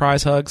loves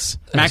surprise hugs.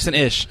 Max and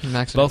Ish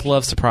both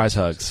love surprise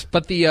hugs.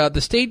 But the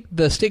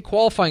state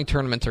qualifying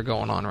tournaments are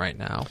going on right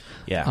now.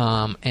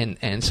 Yeah.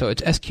 And so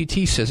it's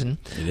SQT season.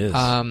 It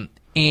is.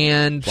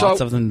 And lots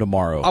of them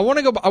tomorrow. I want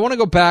to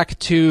go back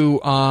to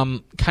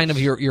kind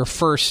of your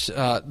first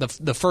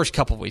the first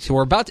couple of weeks. So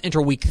we're about to enter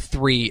week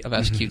 3 of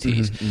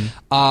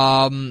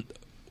SQTs.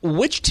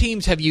 Which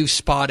teams have you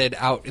spotted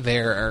out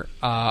there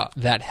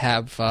that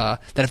have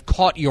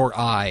caught your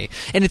eye?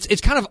 And it's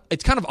kind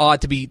of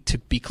odd to be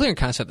clear and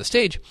kind of set the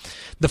stage.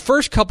 The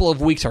first couple of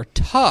weeks are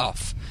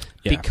tough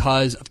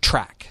because of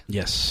track.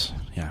 Yes.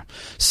 Yeah.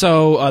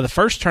 So the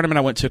first tournament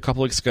I went to a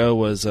couple weeks ago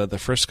was the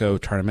Frisco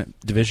tournament,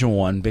 Division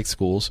I, big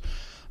schools.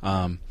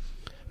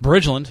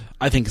 Bridgeland,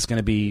 I think, is going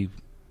to be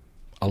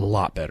a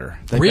lot better.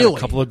 They've got a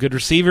couple of good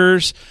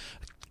receivers.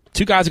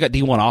 2 guys who got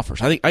D1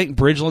 offers. I think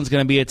Bridgeland's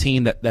going to be a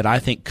team that I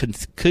think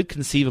could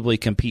conceivably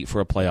compete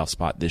for a playoff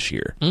spot this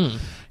year.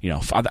 You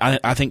know, I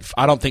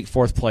don't think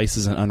 4th place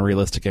is an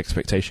unrealistic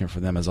expectation for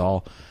them at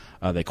all.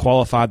 They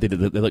qualified. They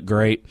look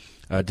great.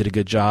 Did a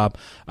good job.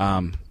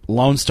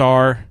 Lone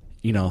Star,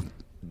 you know,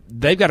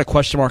 they've got a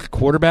question mark at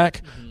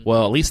quarterback.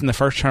 Well, at least in the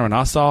first tournament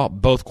I saw,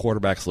 both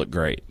quarterbacks look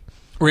great.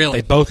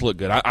 Really? They both look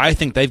good. I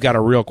think they've got a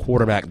real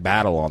quarterback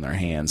battle on their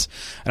hands.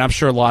 And I'm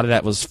sure a lot of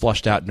that was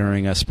flushed out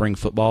during spring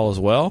football as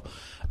well.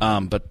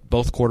 But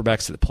both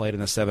quarterbacks that played in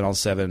the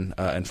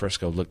 7-on-7 in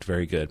Frisco looked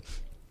very good.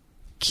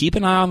 Keep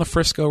an eye on the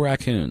Frisco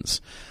Raccoons.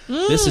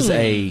 This is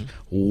a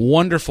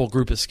wonderful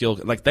group of skill.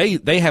 Like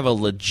they have a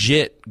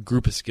legit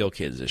group of skill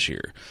kids this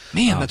year.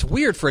 Man, that's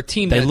weird for a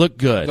team. They look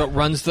good. That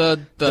runs the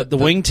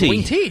wing tee.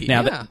 Wing tee.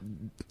 Now,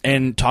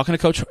 and talking to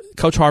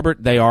Coach Harbert,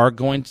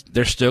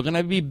 they're still going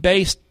to be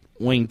based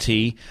wing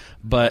tee,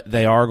 but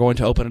they are going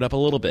to open it up a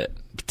little bit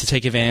to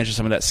take advantage of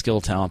some of that skill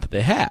talent that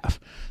they have.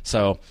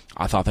 So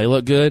I thought they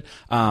looked good.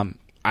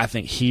 I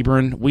think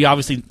Hebron. We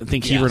obviously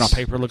think Hebron on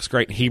paper looks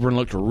great. Hebron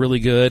looked really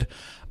good.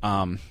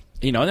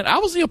 You know, and then I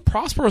was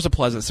Prosper was a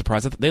pleasant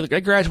surprise. They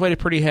graduated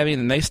pretty heavy,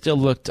 and they still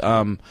looked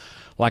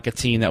like a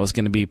team that was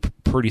going to be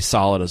pretty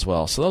solid as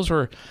well. So those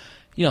were,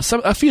 you know,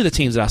 a few of the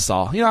teams that I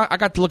saw. You know, I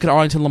got to look at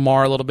Arlington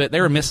Lamar a little bit. They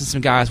were missing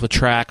some guys with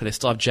track, but they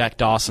still have Jack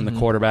Dawson, the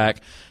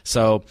quarterback.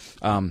 So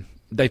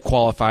they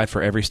qualified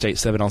for every state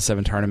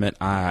 7-on-7 tournament.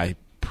 I'm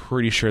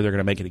pretty sure they're going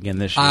to make it again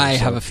this year. I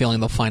have a feeling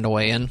they'll find a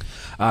way in.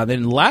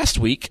 Then last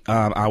week,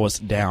 I was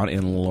down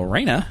in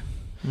Lorena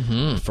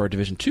for a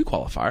Division II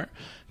qualifier.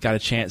 Got a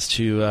chance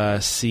to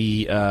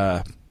see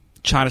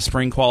China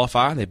Spring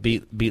qualify. They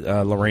beat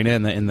Lorena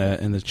in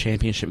the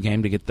championship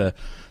game to get the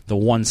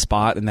one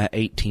spot in that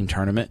 8-team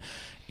tournament.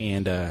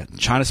 And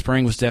China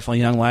Spring was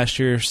definitely young last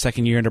year.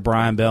 Second year into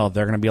Brian Bell,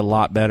 they're going to be a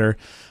lot better.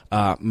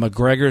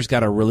 McGregor's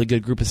got a really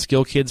good group of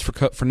skill kids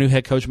for new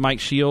head coach Mike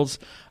Shields.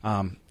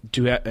 Talking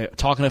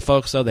to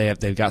folks though,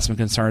 they've got some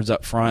concerns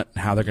up front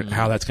how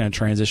that's going to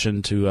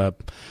transition to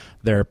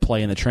their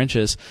play in the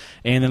trenches.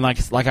 And then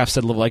like I've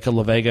said, Lake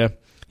La Vega,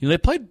 you know,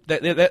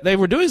 they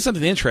were doing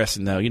something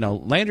interesting though. You know,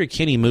 Landry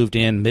Kinney moved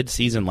in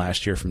mid-season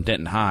last year from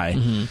Denton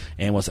High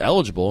and was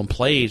eligible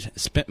and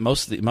spent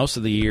most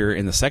of the year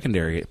in the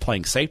secondary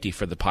playing safety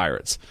for the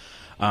Pirates.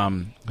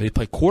 He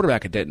played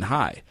quarterback at Denton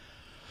High.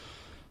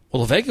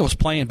 Well, La Vega was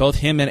playing both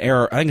him and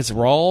I think it's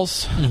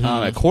Rawls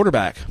at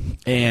quarterback,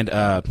 and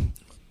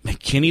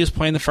Kinney was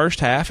playing the first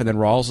half, and then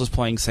Rawls was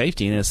playing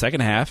safety. And in the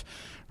second half,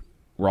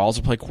 Rawls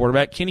would play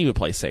quarterback, Kinney would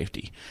play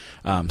safety.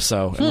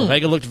 So La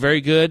Vega looked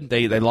very good.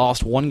 They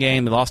lost one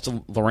game. They lost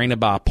to Lorena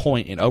by a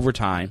point in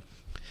overtime,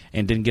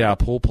 and didn't get out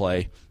of pool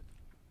play,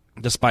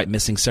 despite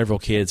missing several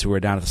kids who were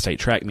down at the state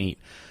track meet.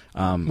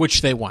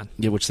 Which they won.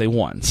 Yeah, which they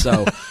won.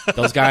 So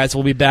those guys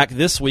will be back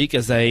this week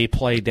as they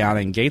play down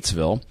in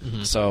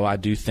Gatesville. So I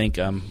do think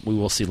we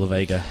will see La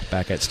Vega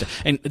back at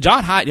and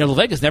John Hyde. You know, La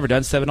Vega's never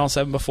done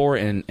 7-on-7 before,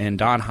 and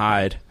Don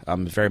Hyde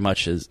very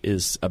much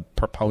is a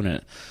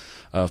proponent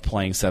of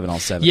playing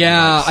 7-on-7.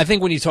 Yeah, I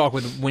think when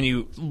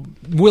you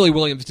Willie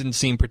Williams didn't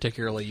seem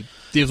particularly.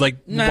 He was like,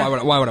 why would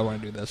I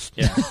want to do this?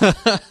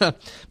 Yeah.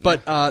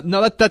 But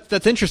no,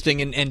 that's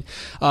interesting. And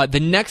the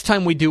next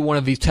time we do one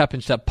of these Tep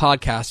and Step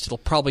podcasts, it'll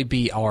probably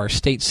be our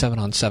state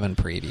 7-on-7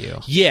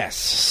 preview. Yes.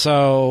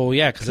 So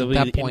yeah, because at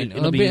that point,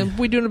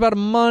 we do in about a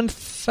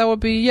month. That'll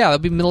be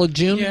middle of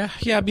June.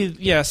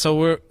 Yeah.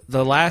 So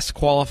the last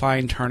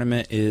qualifying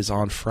tournament is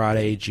on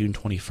Friday, June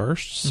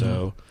 21st.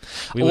 So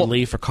we would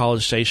leave for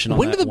College Station on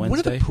that Wednesday.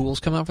 When do the pools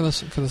come out for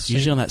this?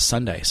 Usually on that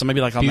Sunday. So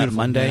maybe like on that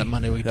Monday.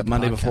 That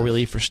Monday before we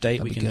leave for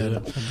state, we can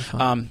do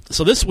it.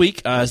 So this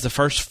week is the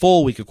first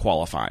full week of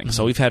qualifying.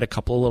 So we've had a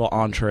couple of little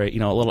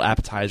little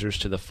appetizers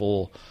to the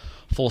full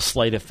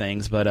slate of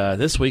things. But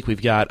this week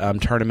we've got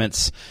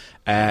tournaments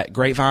at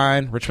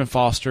Grapevine, Richmond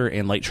Foster,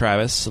 and Lake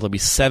Travis. So there'll be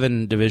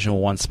 7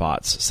 Division I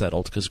spots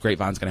settled because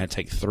Grapevine's going to have to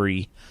take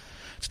 3.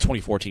 It's a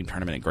 2014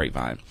 tournament at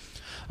Grapevine.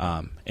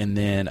 And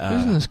then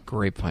who's in this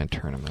Grapevine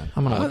tournament?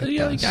 I'm gonna you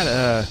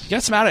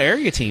got some out of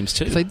area teams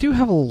too. They do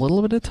have a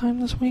little bit of time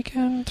this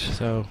weekend.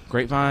 So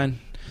Grapevine.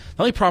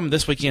 The only problem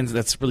this weekend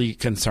that's really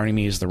concerning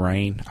me is the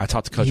rain. I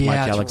talked to Coach Mike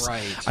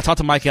Alexander. Right. I talked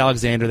to Mike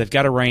Alexander. They've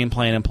got a rain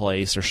plan in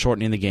place. They're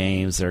shortening the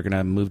games. They're going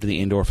to move to the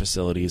indoor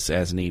facilities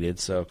as needed.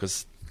 So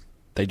because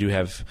they do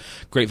have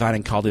Grapevine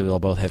and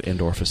Calderville both have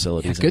indoor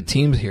facilities. Yeah, good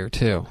teams here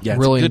too. Yeah,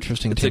 really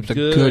interesting teams. A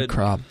good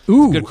crop.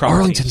 Ooh, good crop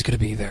Arlington's going to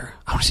be there.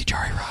 I want to see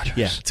Jari Rogers.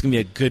 Yeah, it's going to be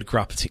a good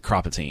crop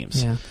of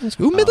teams. Yeah.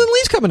 Ooh, Midland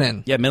Lee's coming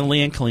in. Yeah, Midland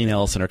Lee and Colleen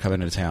Ellison are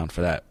coming into town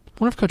for that. I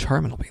wonder if Coach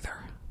Harmon will be there.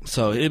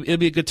 So it'll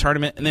be a good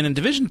tournament. And then in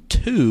Division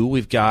II,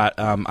 we've got,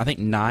 I think,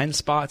 9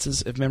 spots,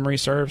 if memory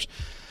serves.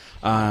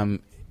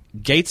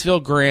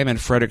 Gatesville, Graham, and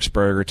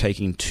Fredericksburg are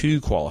taking 2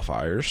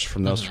 qualifiers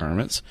from those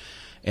tournaments.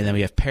 And then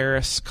we have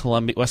Paris,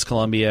 West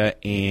Columbia,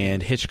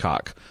 and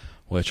Hitchcock,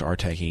 which are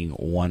taking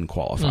 1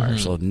 qualifier.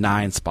 So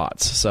 9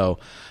 spots. So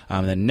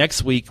then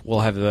next week, we'll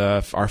have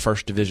our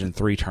first Division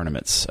III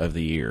tournaments of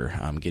the year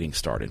getting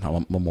started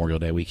on Memorial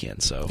Day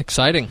weekend. So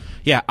exciting.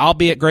 Yeah, I'll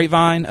be at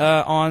Grapevine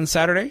on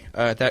Saturday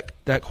at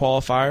that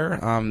qualifier.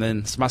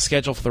 Then my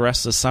schedule for the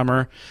rest of the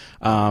summer,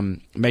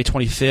 May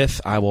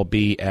 25th, I will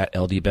be at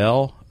LD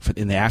Bell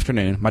in the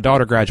afternoon. My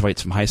daughter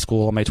graduates from high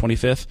school on May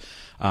 25th.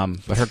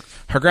 But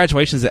her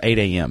graduation is at 8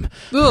 a.m.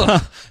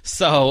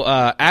 So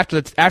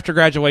after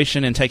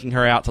graduation and taking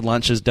her out to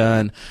lunch is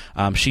done,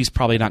 she's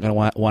probably not going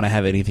to want to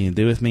have anything to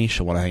do with me.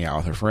 She'll want to hang out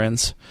with her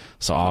friends.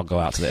 So I'll go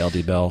out to the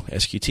LD Bell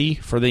SQT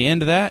for the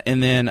end of that.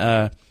 And then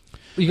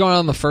you going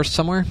on the 1st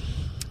somewhere?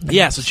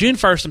 Yeah, so June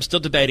 1st, I'm still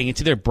debating. It's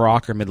either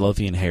Brock or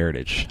Midlothian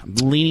Heritage. I'm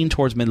leaning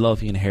towards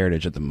Midlothian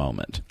Heritage at the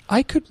moment.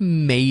 I could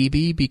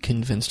maybe be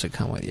convinced to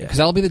come with you because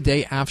that'll be the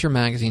day after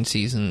magazine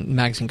season.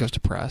 Magazine goes to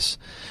press.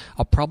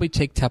 I'll probably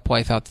take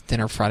Tepwife out to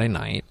dinner Friday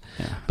night,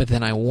 but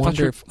then I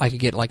wonder if I could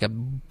get like a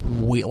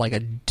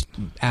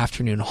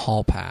afternoon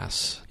hall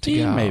pass to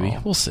go. Maybe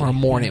we'll see. Or a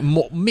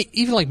morning,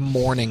 even like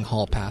morning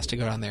hall pass to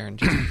go down there and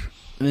just.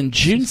 And then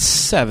June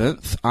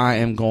 7th, I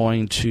am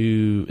going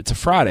to. It's a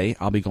Friday.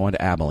 I'll be going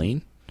to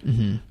Abilene.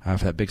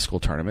 For that big school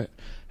tournament.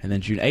 And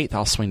then June 8th,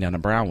 I'll swing down to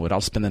Brownwood. I'll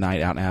spend the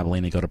night out in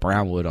Abilene and go to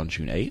Brownwood on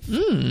June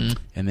 8th.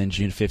 And then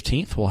June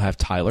 15th, we'll have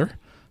Tyler.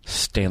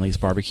 Stanley's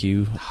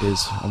Barbecue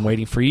I'm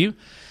waiting for you.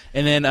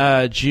 And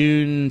then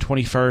June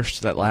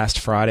 21st, that last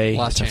Friday,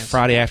 it's a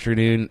Friday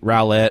afternoon,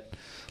 Rowlett.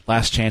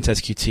 Last chance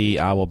SQT.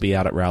 I will be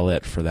out at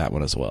Rowlett for that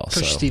one as well.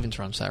 Coach Stevens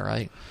runs that,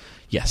 right?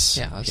 Yes.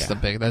 Yeah,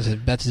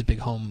 that's his big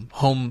home.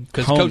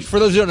 Because Coach, for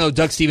those who don't know,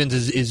 Doug Stevens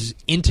is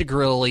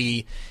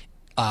integrally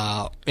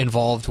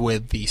involved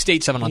with the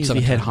State 7-on-7. He's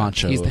the head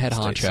honcho. He's the head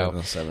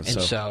honcho.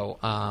 And so,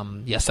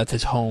 yes, that's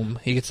his home.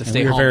 He gets to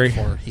stay home.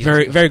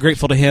 We're very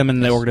grateful to him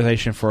and the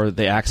organization for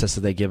the access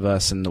that they give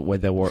us and the way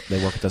they work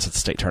with us at the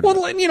state tournament.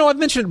 Well, I've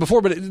mentioned it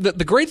before, but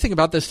the great thing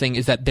about this thing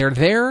is that they're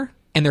there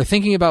and they're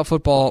thinking about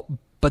football,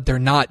 but they're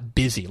not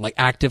busy, like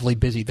actively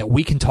busy, that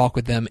we can talk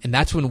with them. And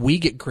that's when we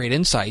get great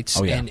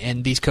insights.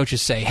 And these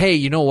coaches say, hey,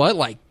 you know what?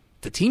 Like,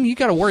 the team you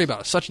got to worry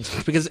about is such and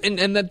such. Because,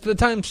 and the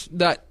times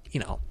that,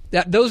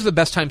 those are the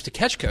best times to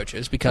catch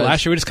coaches because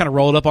last year we just kind of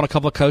rolled up on a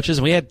couple of coaches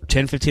and we had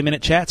 10,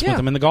 15-minute chats with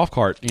them in the golf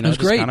cart. It was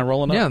great. Kind of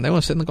rolling up. Yeah, they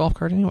want to sit in the golf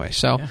cart anyway.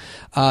 So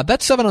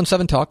that's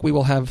 7-on-7 talk. We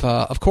will have,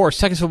 of course,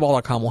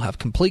 TexasFootball.com will have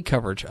complete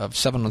coverage of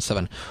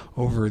 7-on-7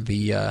 over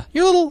the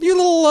your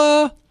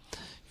little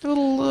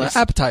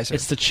appetizer.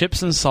 It's the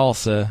chips and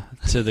salsa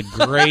to the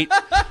great.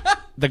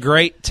 The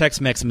great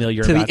Tex-Mex meal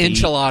you're about to eat.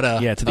 To the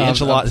enchilada. Yeah, to the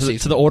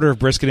enchilada. To the order of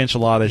brisket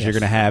enchiladas you're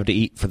going to have to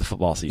eat for the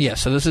football season. Yeah,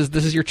 so this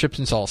is your chips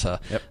and salsa.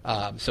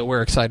 Yep. So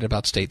we're excited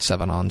about State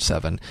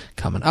 7-on-7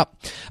 coming up.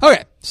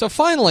 Okay, so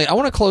finally, I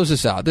want to close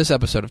this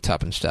episode of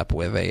Tep and Stepp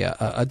with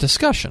a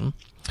discussion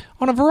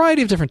on a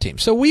variety of different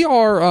teams. So we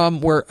are,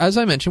 as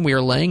I mentioned, we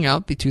are laying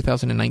out the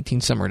 2019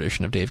 summer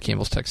edition of Dave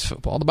Campbell's Texas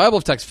Football. The Bible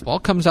of Texas Football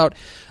comes out.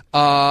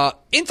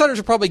 Insiders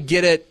will probably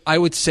get it, I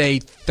would say,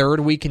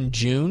 3rd week in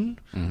June.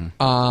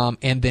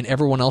 And then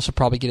everyone else will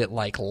probably get it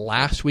like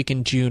last week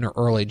in June or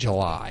early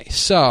July.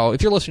 So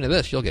if you're listening to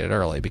this, you'll get it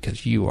early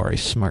because you are a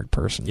smart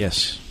person.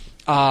 Yes.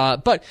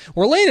 But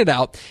we're laying it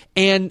out.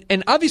 And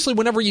obviously,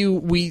 whenever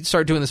we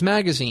start doing this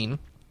magazine,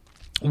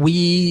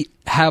 we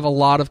have a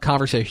lot of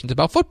conversations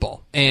about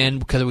football. And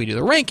because we do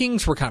the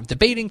rankings, we're kind of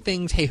debating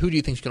things. Hey, who do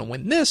you think is going to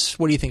win this?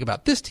 What do you think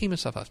about this team and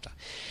stuff like that?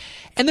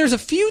 And there's a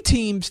few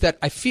teams that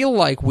I feel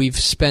like we've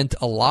spent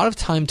a lot of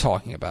time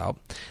talking about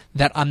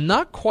that I'm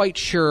not quite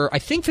sure. I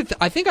think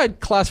I'd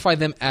classify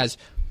them as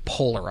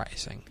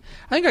polarizing.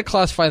 I think I'd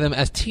classify them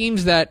as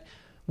teams that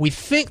we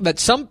think that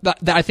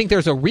I think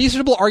there's a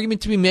reasonable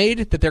argument to be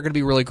made that they're going to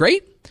be really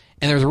great,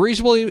 and there's a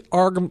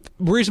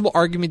reasonable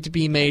argument to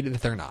be made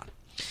that they're not.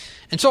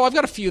 And so I've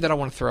got a few that I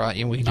want to throw at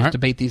you, and we can just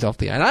debate these off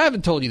the end. I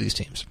haven't told you these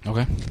teams.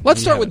 Okay.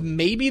 Let's start with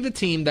maybe the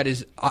team that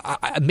is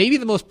maybe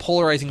the most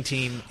polarizing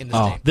team in this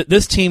game.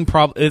 This team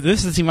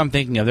this is the team I'm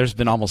thinking of. There's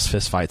been almost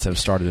fistfights that have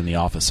started in the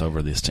office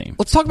over this team.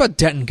 Let's talk about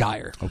Denton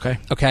Geyer.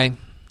 Okay.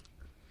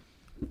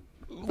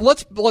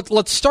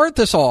 Let's start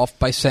this off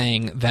by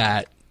saying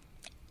that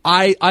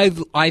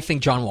I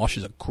think John Walsh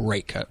is a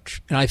great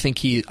coach, and I think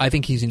he's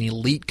an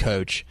elite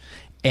coach,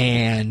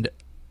 and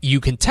you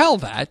can tell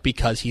that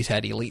because he's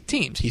had elite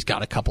teams. He's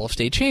got a couple of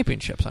state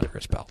championships under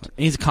his belt.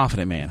 He's a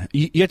confident man.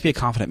 You have to be a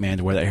confident man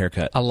to wear that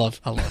haircut. I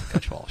love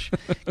Coach Walsh.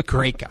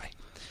 Great guy.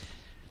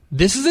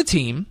 This is a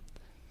team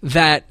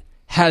that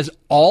has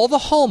all the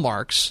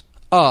hallmarks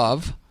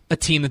of a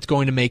team that's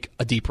going to make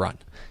a deep run.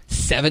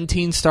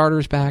 17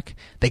 starters back.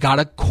 They got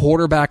a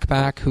quarterback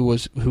back who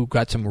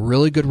got some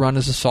really good run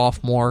as a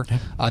sophomore.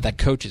 That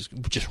coach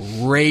just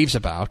raves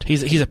about.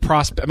 He's a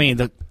prospect. I mean,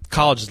 the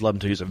colleges love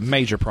him too. He's a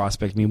major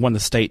prospect. I mean, won the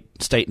state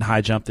and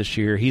high jump this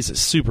year. He's a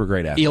super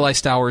great athlete. Eli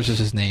Stowers is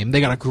his name. They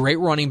got a great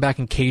running back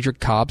in Cadrick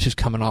Cobbs, who's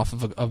coming off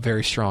of a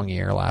very strong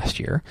year last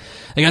year.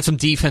 They got some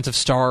defensive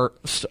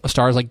stars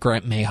like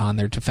Grant Mahon,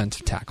 their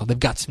defensive tackle. They've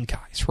got some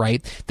guys,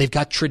 right? They've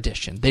got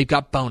tradition. They've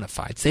got bona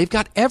fides. They've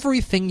got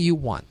everything you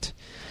want.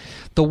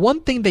 The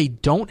one thing they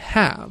don't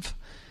have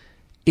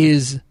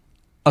is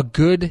a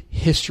good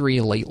history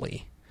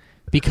lately,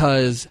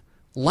 because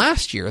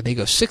last year they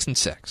go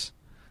 6-6.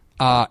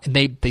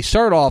 And they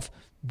start off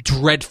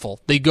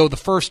dreadful. They go the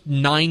first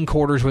 9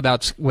 quarters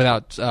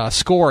without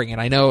scoring. And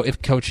I know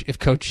if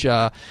Coach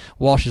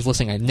Walsh is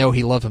listening, I know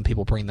he loves when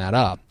people bring that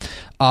up.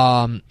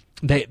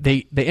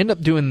 They end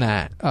up doing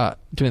that,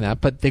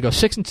 but they go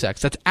 6-6.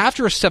 That's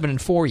after a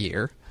 7-4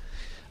 year,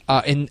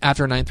 and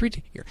after a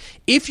 9-3 year.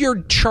 If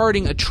you're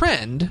charting a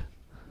trend,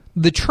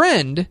 the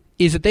trend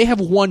is that they have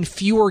won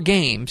fewer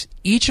games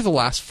each of the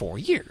last 4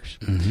 years.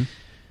 Mm-hmm.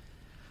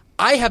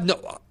 I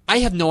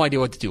have no idea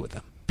what to do with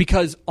them.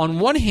 Because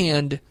on one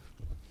hand,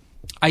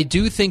 I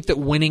do think that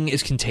winning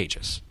is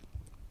contagious,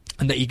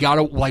 and that you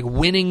gotta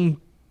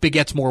winning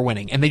begets more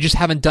winning, and they just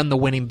haven't done the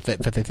winning that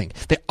they think.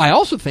 I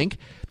also think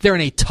they're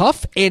in a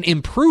tough and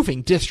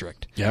improving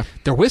district. Yeah,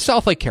 they're with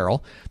South Lake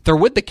Carroll. They're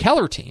with the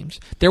Keller teams.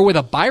 They're with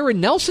a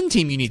Byron Nelson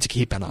team you need to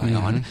keep an eye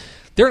on.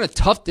 They're in a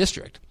tough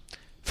district.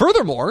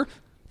 Furthermore,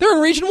 they're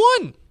in Region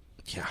 1.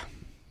 Yeah.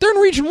 They're in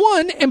Region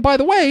 1, and by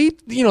the way,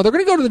 they're going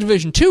to go to the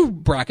Division 2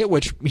 bracket,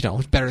 which,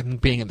 is better than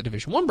being in the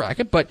Division 1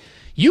 bracket, but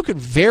you could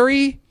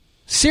very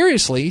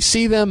seriously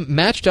see them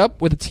matched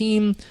up with a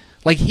team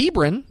like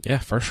Hebron. Yeah,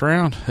 first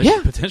round.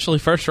 Yeah. Potentially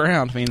first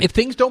round. I mean, if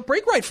things don't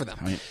break right for them.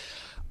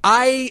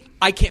 I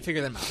can't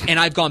figure them out. And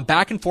I've gone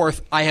back and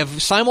forth. I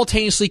have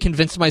simultaneously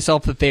convinced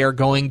myself that they are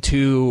going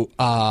to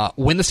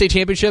win the state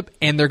championship,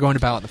 and they're going to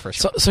bow out in the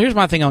first round. So here's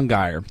my thing on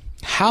Geyer.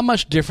 How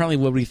much differently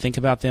would we think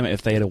about them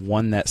if they had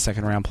won that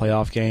second-round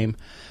playoff game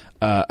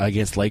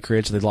against Lake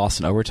Ridge? They lost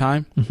in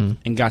overtime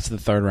and got to the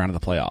third round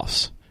of the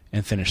playoffs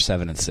and finished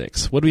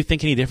 7-6. Would we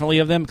think any differently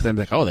of them? Because I'm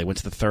like, they went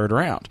to the third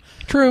round.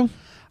 True.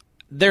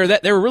 They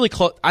were really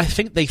close. I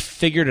think they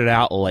figured it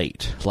out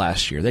late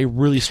last year. They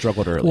really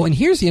struggled early. Well, and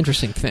here's the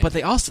interesting thing. But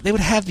they would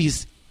have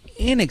these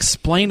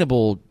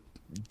inexplainable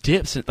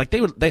dips. Like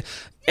the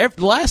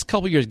last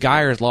couple of years,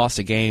 Geyer's lost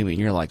a game, and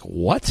you're like,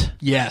 what?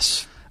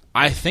 Yes.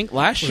 I think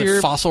last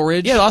year Fossil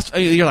Ridge. Yeah,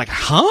 you're like,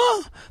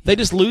 huh? They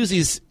just lose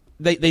these.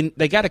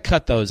 They got to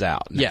cut those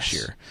out next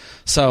year.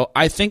 So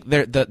I think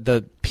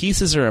the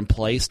pieces are in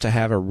place to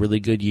have a really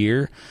good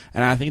year,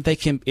 and I think they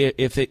can.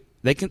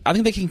 I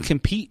think they can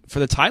compete for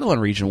the title in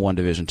Region 1,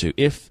 Division 2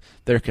 if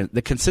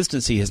the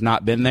consistency has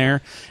not been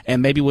there,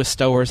 and maybe with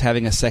Stowers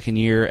having a second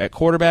year at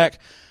quarterback,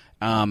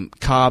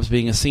 Cobbs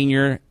being a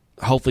senior,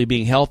 hopefully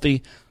being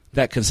healthy.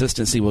 That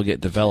consistency will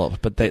get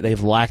developed, but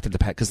they've lacked it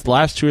because the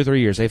last 2 or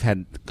 3 years they've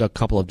had a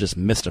couple of just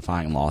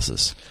mystifying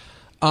losses.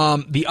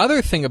 The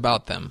other thing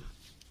about them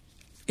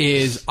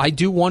is I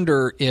do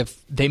wonder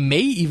if they may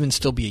even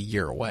still be a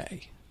year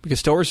away,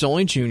 because Stowers is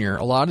only junior.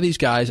 A lot of these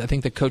guys, I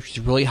think the coach is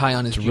really high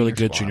on his junior really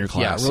good squad. junior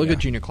class. Yeah, really good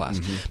junior class.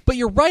 Mm-hmm. But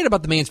you're right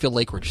about the Mansfield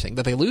Lake Ridge thing,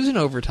 that they lose in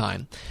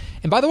overtime.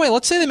 And by the way,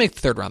 let's say they make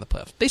the third round of the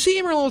playoffs. They see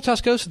Amarillo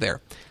Tascosa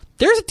there.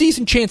 There's a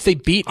decent chance they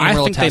beat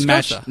Amarillo Tascosa.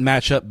 I think they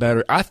match up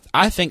better.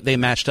 I think they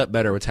matched up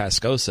better with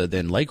Tascosa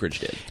than Lake Ridge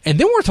did. And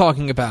then we're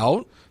talking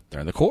about they're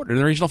in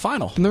the regional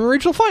final. In the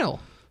regional final.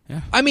 Yeah.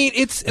 I mean,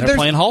 they're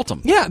playing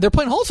Haltom. Yeah, they're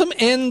playing Haltom,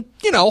 and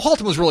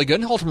Haltom was really good,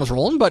 and Haltom was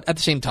rolling, but at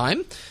the same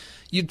time,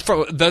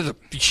 there's a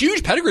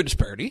huge pedigree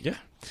disparity. Yeah.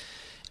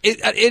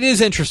 It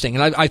is interesting,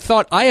 and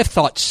I have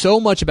thought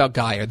so much about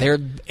Geyer. They're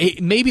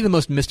maybe the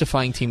most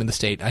mystifying team in the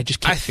state. I just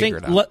can't figure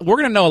it out. We're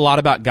going to know a lot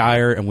about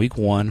Geyer in Week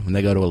 1 when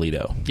they go to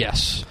Aledo.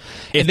 Yes,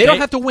 and they don't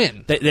have to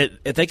win.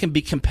 If they can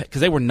be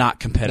because they were not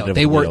competitive.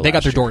 No, they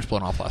got their doors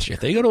blown off last year.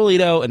 If they go to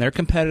Aledo and they're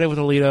competitive with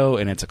Aledo,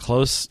 and it's a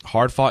close,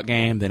 hard fought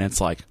game, then it's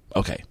like,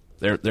 okay,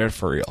 they're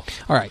for real.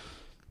 All right,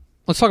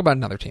 let's talk about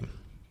another team.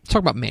 Let's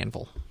talk about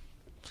Manville.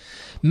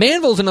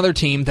 Manville's another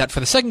team that for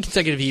the second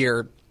consecutive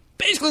year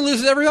basically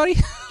loses everybody.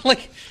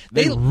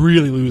 They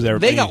really lose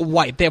everybody. They got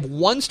wiped. They have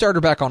one starter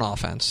back on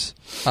offense.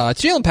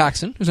 It's Jalen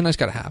Paxson, who's a nice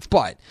guy to have,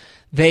 but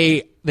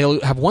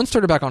they'll have one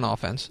starter back on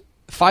offense,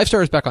 5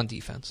 starters back on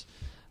defense.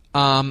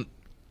 But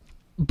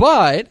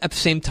at the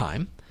same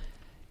time,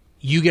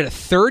 you get a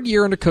third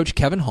year under Coach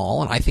Kevin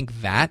Hall, and I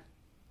think that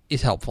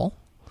is helpful.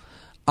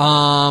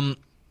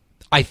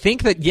 I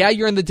think that,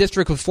 you're in the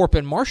district with Fort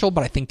Bend Marshall,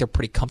 but I think they're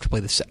pretty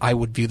comfortably I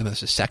would view them as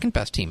the second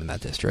best team in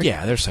that district.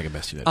 Yeah, they're second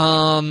best team.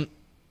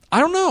 I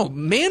don't know.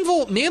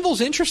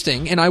 Manville's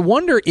interesting, and I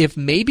wonder if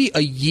maybe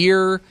a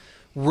year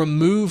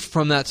removed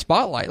from that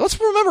spotlight. Let's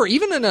remember,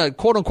 even in a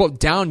quote-unquote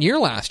down year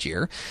last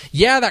year,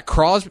 that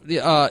Crosby,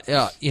 lost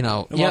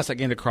that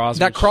game to Crosby.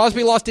 That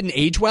Crosby loss didn't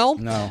age well.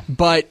 No.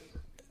 But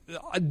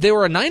they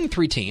were a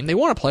 9-3 team. They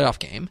won a playoff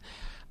game.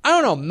 I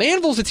don't know.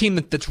 Manville's a team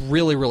that's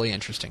really, really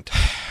interesting to me.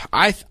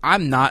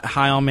 I'm not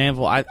high on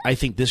Manville. I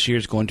think this year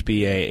is going to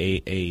be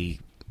a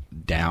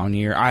down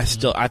year. I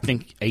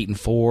think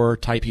 8-4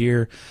 type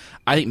year.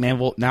 I think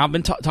Manville. Now I've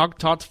been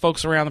talked to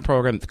folks around the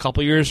program. A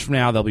couple of years from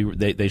now,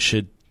 they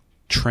should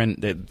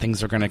trend.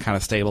 Things are going to kind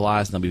of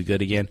stabilize and they'll be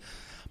good again.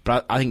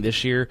 But I think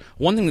this year,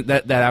 one thing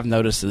that I've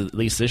noticed at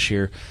least this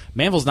year,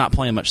 Manville's not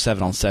playing much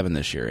 7-on-7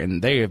 this year,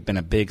 and they have been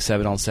a big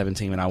 7-on-7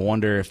 team. And I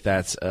wonder if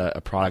that's a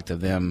product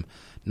of them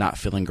not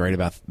feeling great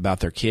about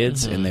their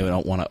kids, and they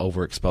don't want to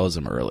overexpose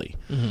them early.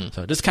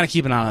 So just kind of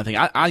keep an eye on that thing.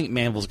 I think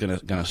Manville's going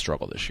to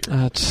struggle this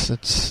year.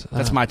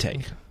 That's my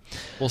take.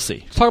 We'll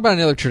see. Let's talk about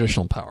another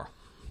traditional power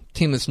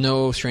team that's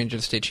no stranger to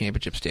the state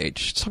championship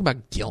stage. Let's talk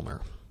about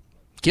Gilmer.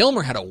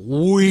 Gilmer had a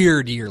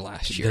weird year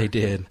last year. They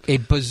did. A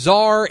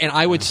bizarre and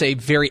I would say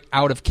very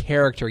out of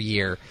character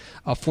year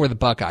for the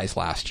Buckeyes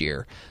last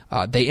year.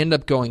 They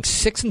ended up going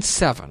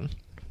 6-7.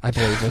 I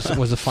believe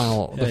was the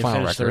final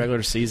record. The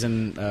regular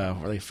season.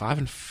 Were they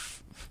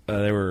 5?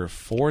 They were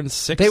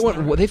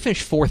 4-6. They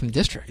finished 4th in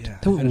district. Yeah,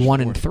 they went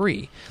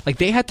 1-3. Like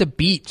they had to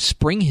beat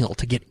Spring Hill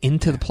to get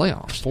into the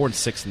playoffs.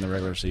 4-6 in the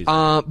regular season.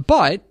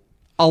 But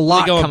a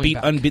lot they go coming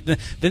and beat back.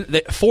 Then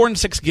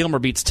 4-6 Gilmer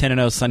beats 10-0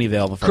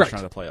 Sunnyvale in the first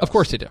round of the playoffs. Of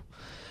course they do.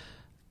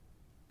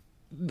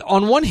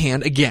 On one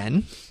hand,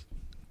 again,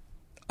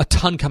 a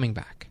ton coming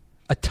back.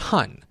 A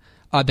ton.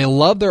 They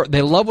love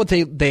what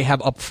they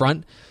have up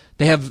front.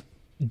 They have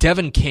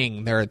Devin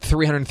King, their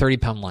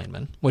 330-pound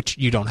lineman, which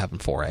you don't have in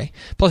 4A,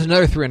 plus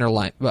another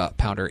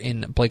 300-pounder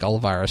in Blake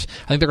Olivares.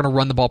 I think they're going to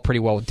run the ball pretty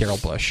well with Darrell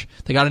Bush.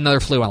 They got another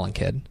Flew Allen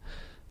kid.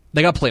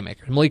 They got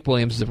playmakers. Malik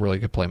Williams is a really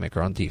good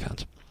playmaker on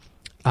defense.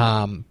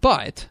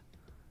 But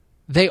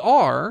they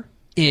are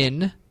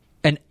in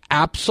an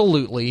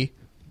absolutely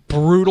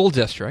brutal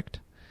district,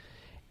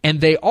 and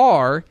they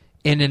are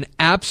in an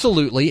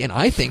absolutely, and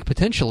I think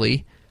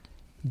potentially,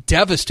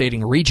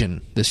 devastating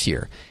region this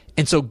year.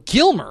 And so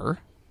Gilmer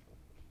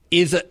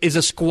is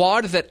a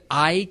squad that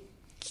I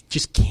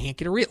just can't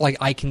get a read. Like,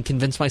 I can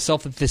convince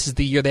myself that this is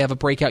the year they have a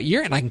breakout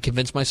year, and I can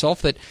convince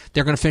myself that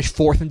they're going to finish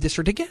 4th in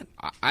district again.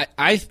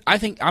 I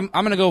think I'm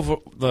going to go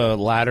for the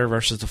latter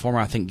versus the former.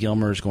 I think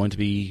Gilmer is going to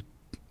be.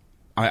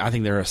 I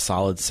think they're a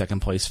solid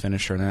second-place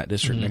finisher in that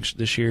district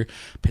this year.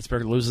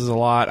 Pittsburgh loses a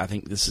lot. I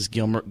think this is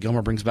Gilmer.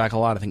 Gilmer brings back a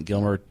lot. I think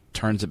Gilmer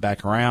turns it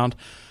back around.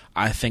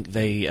 I think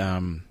they,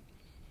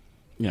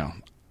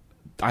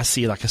 I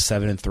see like a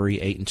 7-3,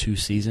 8-2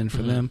 season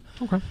for them.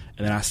 Okay.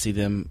 And then I see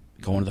them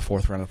going to the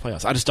 4th round of the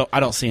playoffs. I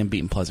don't see them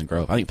beating Pleasant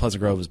Grove. I think Pleasant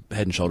Grove is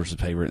head and shoulders the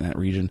favorite in that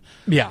region.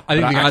 Yeah, I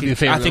think they got to be the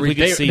favorite. I think we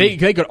could see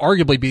they could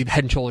arguably be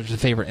head and shoulders the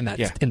favorite in that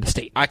in the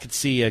state. I could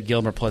see a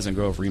Gilmer Pleasant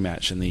Grove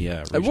rematch in the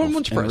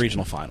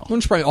regional final.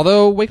 Wouldn't surprise me.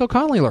 Although Waco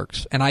Conley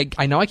lurks, and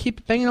I know I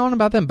keep banging on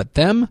about them, but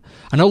them,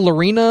 I know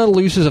Lorena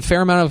loses a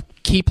fair amount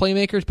of key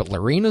playmakers, but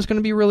Lorena's going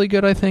to be really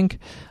good, I think.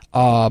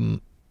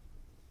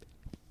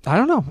 I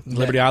don't know.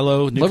 Liberty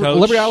Ilo, new coach.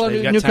 Liberty Ilo,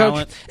 new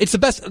coach. It's the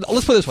best.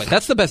 Let's put it this way.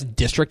 That's the best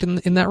district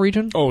in that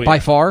region by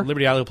far.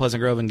 Liberty Ilo,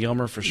 Pleasant Grove, and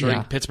Gilmer for sure.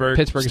 Yeah. Pittsburgh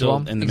still as well.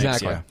 In the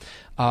exactly.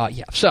 mix,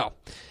 yeah. So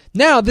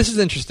now this is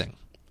interesting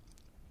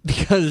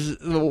because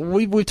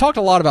we've talked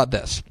a lot about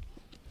this.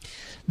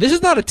 This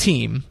is not a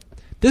team.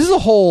 This is a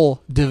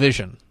whole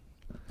division.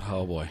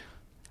 Oh boy.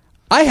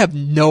 I have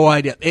no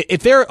idea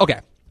if they're okay.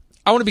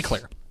 I want to be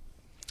clear.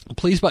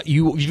 Please, but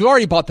you've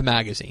already bought the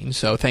magazine,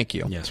 so thank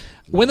you. Yes.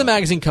 When the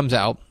magazine comes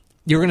out,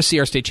 you're going to see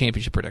our state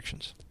championship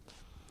predictions.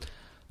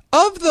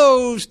 Of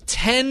those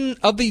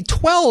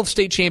 12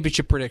 state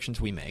championship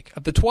predictions we make,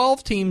 of the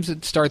 12 teams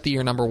that start the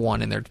year number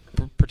 1 in their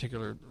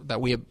particular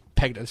that we have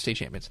pegged as state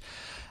champions,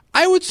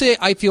 I would say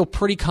I feel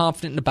pretty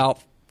confident in about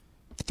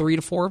 3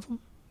 to 4 of them.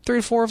 3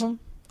 to 4 of them.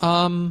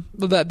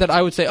 That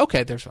I would say,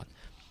 okay, there's one.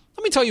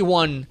 Let me tell you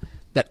one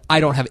that I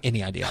don't have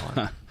any idea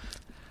on.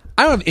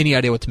 I don't have any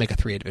idea what to make a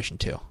 3A Division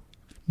 2.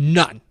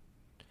 None.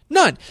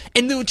 And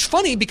it's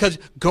funny because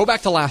go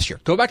back to last year.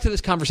 Go back to this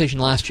conversation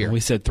last year. We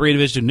said 3A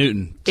Division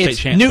Newton. State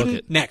champ.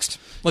 Newton next.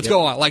 Let's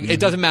go on. Like, it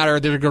doesn't matter.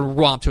 They're going to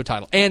romp to a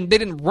title. And they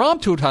didn't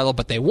romp to a title,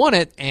 but they won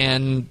it,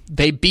 and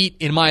they beat,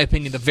 in my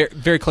opinion, the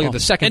very clearly the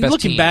second best team. And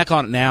looking back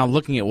on it now,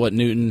 looking at what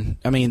Newton,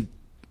 I mean,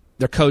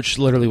 their coach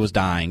literally was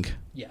dying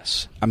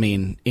Yes. I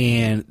mean,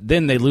 and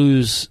then they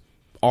lose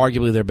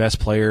arguably their best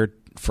player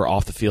for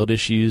off-the-field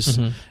issues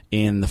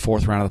in the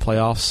fourth round of the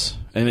playoffs.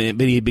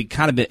 And he'd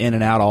kind of been in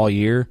and out all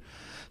year.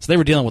 So they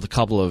were dealing with a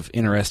couple of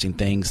interesting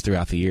things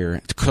throughout the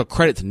year.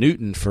 Credit to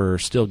Newton for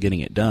still getting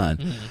it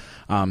done.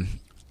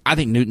 I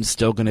think Newton's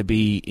still going to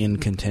be in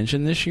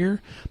contention this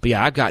year. But,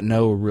 yeah, I've got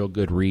no real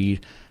good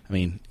read. I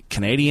mean,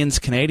 Canadian's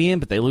Canadian,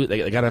 but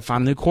they got to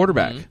find a new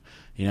quarterback.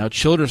 You know,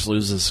 Childress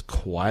loses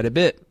quite a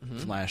bit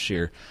from last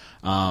year.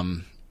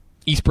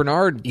 East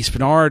Bernard,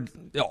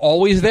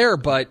 always there,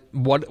 but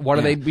what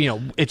are they? You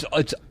know,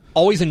 it's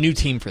always a new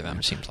team for them.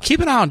 It seems like. Keep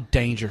an eye on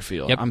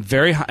Dangerfield. Yep. I'm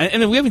very high,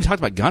 and we haven't talked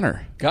about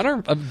Gunner.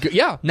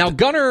 Yeah. Now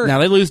Gunner. Now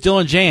they lose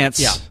Dylan Jantz.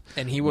 Yeah,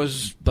 and he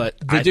was, but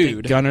I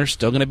think Gunner's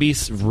still going to be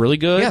really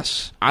good.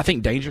 Yes, I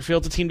think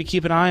Dangerfield's a team to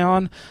keep an eye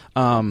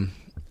on.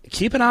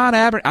 Keep an eye on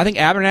Abernathy. I think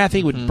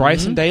Abernathy with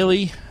Bryson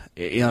Daly.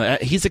 You know,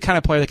 he's the kind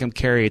of player that can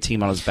carry a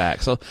team on his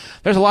back. So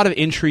there's a lot of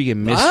intrigue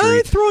and mystery.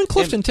 I'd throw in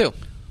Clifton too.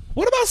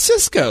 What about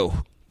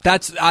Cisco?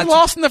 That's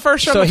lost in the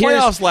first round of the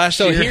playoffs last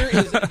year. So here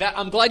is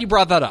I'm glad you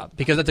brought that up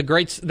because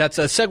that's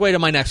a segue to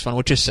my next one,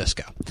 which is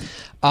Cisco.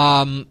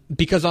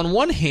 Because on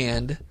one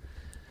hand,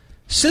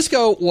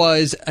 Cisco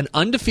was an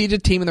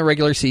undefeated team in the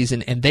regular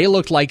season, and they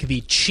looked like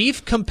the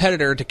chief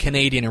competitor to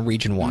Canadian in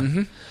Region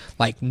 1.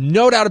 Like,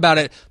 no doubt about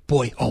it.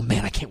 Boy, oh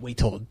man, I can't wait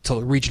till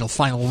the regional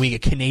final when we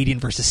get Canadian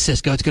versus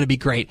Cisco. It's going to be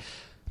great.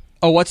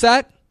 Oh, what's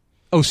that?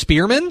 Oh,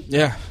 Spearman?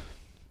 Yeah.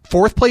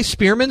 Fourth place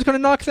Spearman's going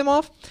to knock them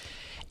off?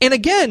 And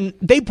again,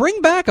 they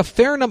bring back a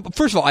fair number.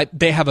 First of all,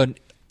 they have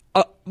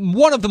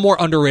one of the more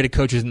underrated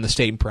coaches in the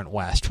state in Brent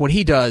West. What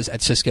he does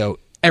at Cisco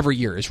every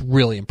year is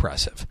really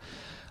impressive.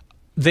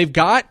 They've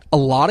got a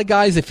lot of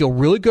guys they feel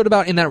really good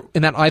about in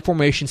that I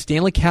formation.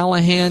 Stanley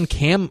Callahan,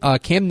 Cam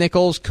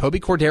Nichols, Kobe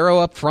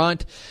Cordero up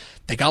front.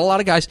 They got a lot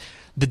of guys.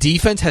 The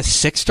defense has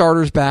 6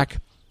 starters back,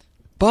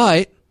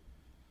 but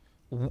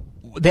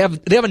they have a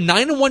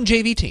 9-1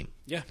 JV team.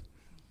 Yeah.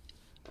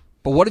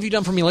 But what have you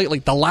done for me lately?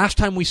 The last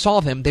time we saw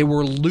them, they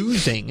were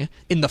losing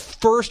in the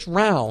first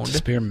round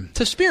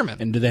to Spearman.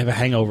 And do they have a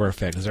hangover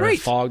effect? Is there a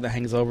fog that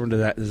hangs over?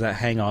 Does that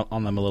hang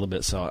on them a little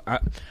bit?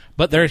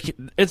 But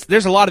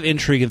there's a lot of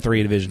intrigue in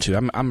 3 Division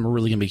 2. I'm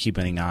really going to be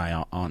keeping an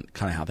eye on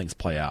kind of how things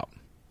play out.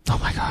 Oh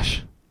my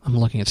gosh, I'm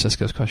looking at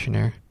Cisco's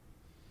questionnaire.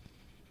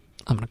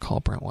 I'm going to call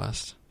Brent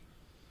West.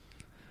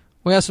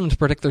 We asked them to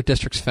predict their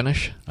district's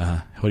finish.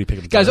 What do you pick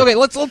them? Guys, okay,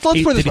 let's put it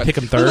this way. Did he pick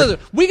them third?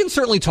 We can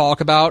certainly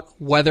talk about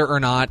whether or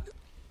not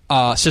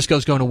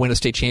Cisco's going to win a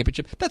state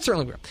championship. That's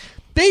certainly weird.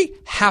 They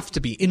have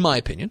to be, in my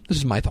opinion, this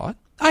is my thought,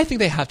 I think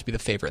they have to be the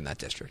favorite in that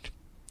district.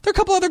 There are a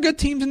couple other good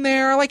teams in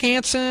there. I like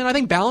Hanson. I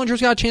think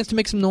Ballinger's got a chance to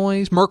make some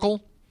noise.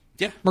 Merkel.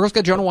 Yeah. Merkel's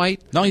got Jonah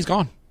White. No, he's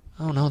gone.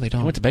 Oh, no, they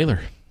don't. He went to Baylor.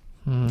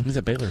 He's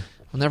at Baylor.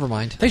 Well, never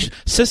mind.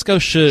 Cisco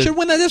should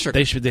win that district.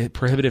 They should be the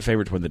prohibitive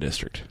favorite to win the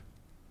district.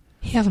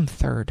 He has them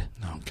third.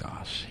 Oh,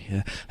 gosh.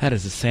 Yeah. That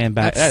is a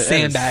sandbag. That's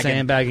sandbagging.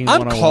 Sandbagging.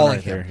 I'm calling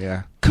right him. There.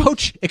 Yeah.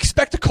 Coach,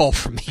 expect a call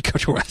from me,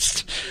 Coach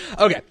West.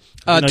 Okay.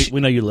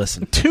 We know you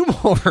listen. Two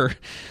more.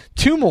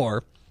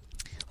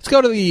 Let's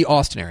go to the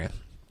Austin area.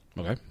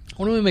 Okay.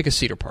 Why don't we make a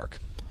Cedar Park?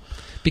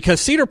 Because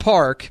Cedar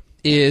Park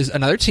is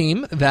another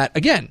team that,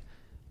 again,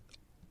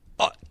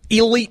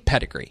 elite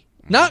pedigree.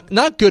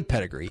 Not good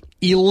pedigree.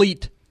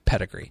 Elite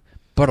pedigree.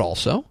 But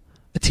also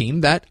a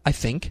team that I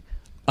think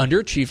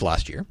underachieved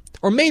last year.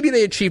 Or maybe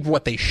they achieved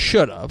what they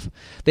should have.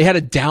 They had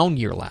a down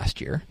year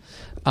last year.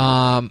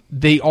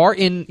 They are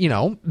in,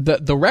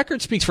 the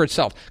record speaks for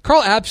itself.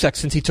 Carl Absek,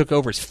 since he took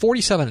over, is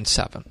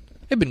 47-7.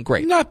 They've been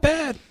great. Not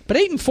bad. But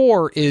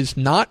 8-4 is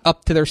not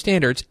up to their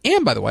standards.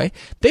 And, by the way,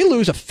 they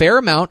lose a fair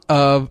amount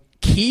of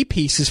key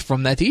pieces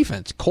from that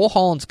defense. Cole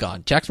Holland's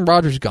gone. Jackson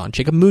Rogers is gone.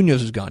 Jacob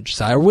Munoz is gone.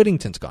 Josiah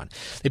Whittington's gone.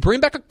 They bring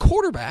back a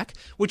quarterback,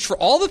 which for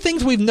all the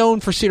things we've known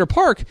for Cedar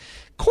Park,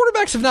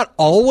 quarterbacks have not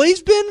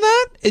always been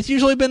that. It's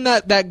usually been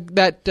that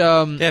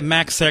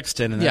Max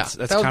Sexton, and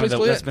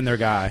that's been their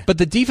guy. But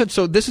the defense.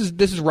 So this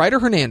is Ryder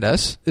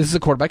Hernandez. This is the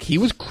quarterback. He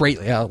was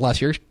great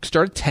last year.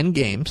 Started 10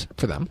 games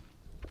for them.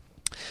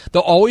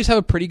 They'll always have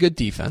a pretty good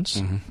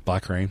defense.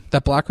 Black Rain.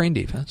 That Black Rain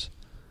defense,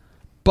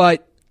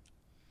 but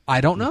I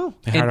don't know.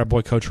 They hired our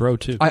boy Coach Rowe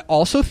too. I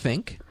also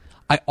think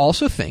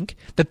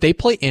that they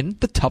play in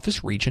the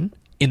toughest region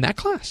in that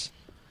class.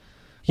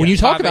 When you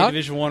talk about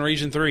Division 1,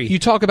 Region 3, you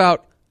talk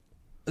about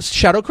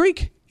Shadow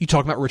Creek. You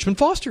talk about Richmond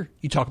Foster.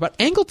 You talk about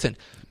Angleton.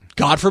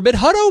 God forbid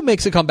Hutto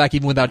makes a comeback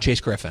even without Chase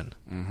Griffin.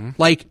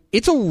 Like,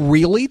 it's a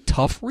really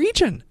tough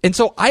region. And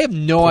so I have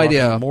no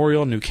idea.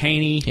 Memorial, New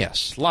Caney.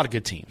 Yes. A lot of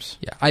good teams.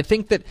 Yeah. I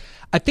think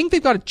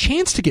they've got a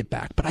chance to get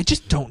back, but I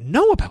just don't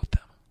know about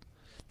them.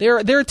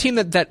 They're a team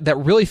that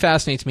really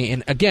fascinates me.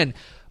 And again,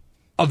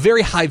 a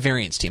very high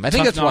variance team. I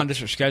think that's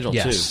non-district schedule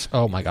too.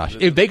 Oh my gosh.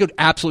 If they could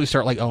absolutely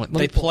start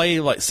they play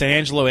like San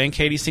Angelo and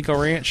Katy Cinco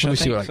Ranch. Let me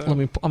see I'm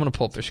going to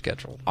pull up their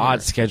schedule.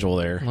 Odd schedule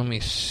there. Let me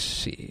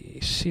see.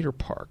 Cedar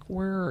Park.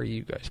 Where are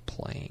you guys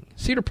playing?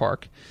 Cedar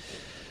Park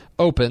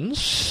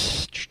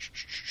opens.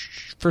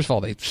 First of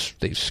all, they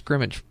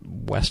scrimmage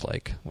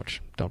Westlake,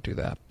 which don't do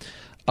that.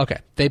 Okay.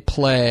 They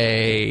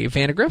play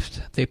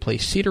Vandegrift. They play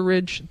Cedar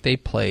Ridge. They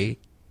play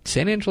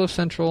San Angelo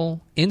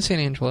Central in San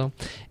Angelo.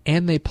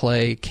 And they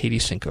play Katy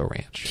Cinco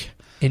Ranch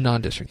in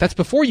non-district. That's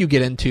before you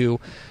get into,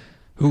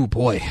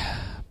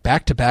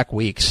 back-to-back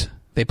weeks.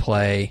 They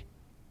play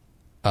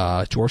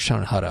Georgetown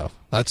and Hutto.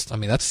 That's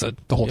the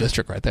whole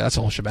district right there. That's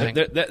the whole shebang.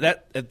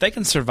 If they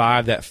can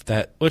survive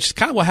that, which is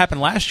kind of what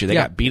happened last year. They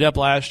got beat up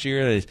last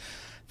year.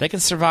 They can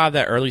survive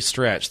that early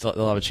stretch.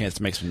 They'll have a chance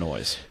to make some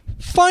noise.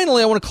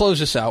 Finally, I want to close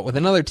this out with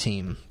another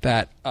team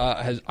that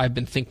I've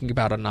been thinking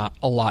about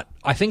a lot.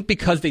 I think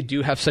because they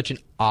do have such an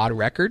odd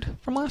record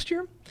from last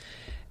year,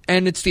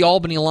 and it's the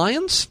Albany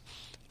Lions.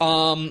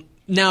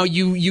 Now,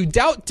 you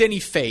doubt Denny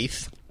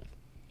Faith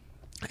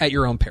at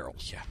your own peril.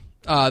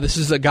 Yeah. This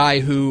is a guy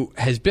who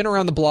has been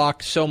around the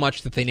block so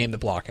much that they named the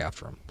block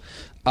after him.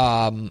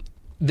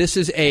 This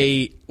is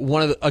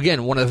one of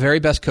the very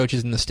best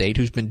coaches in the state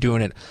who's been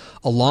doing it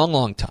a long,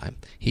 long time.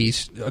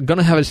 He's going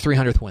to have his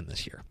 300th win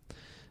this year,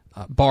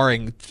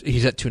 barring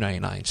he's at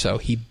 299, so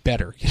he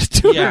better get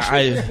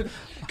 200.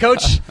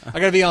 Coach, I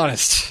got to be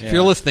honest. Yeah. If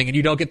you're listening and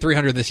you don't get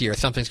 300 this year,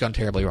 something's gone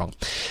terribly wrong.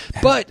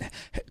 But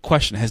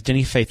question: has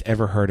Denny Faith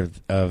ever heard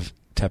of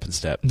Tep and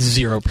Stepp?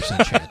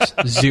 0% chance.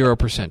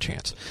 0%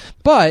 chance.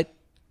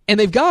 And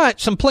they've got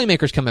some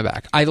playmakers coming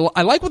back. I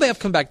like what they have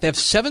come back. They have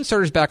 7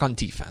 starters back on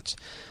defense.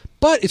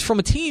 But it's from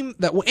a team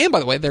that, and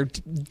by the way, their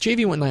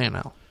JV went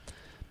 9-0.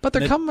 But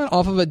they're coming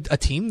off of a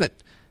team that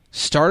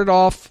started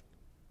off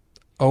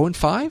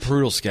 0-5.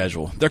 Brutal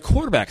schedule. Their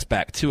quarterback's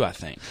back too, I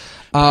think.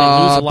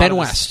 Ben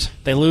West.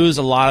 They lose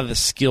a lot of the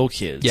skill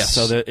kids. Yes.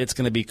 So it's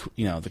going to be,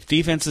 the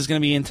defense is going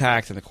to be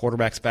intact and the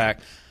quarterback's back.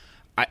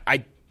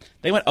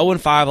 They went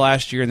 0-5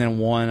 last year and then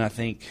won, I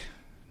think,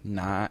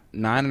 9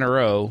 in a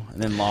row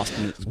and then lost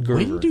in Groover.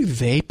 When do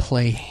they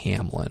play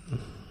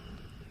Hamlin?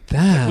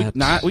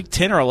 Week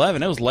 10 or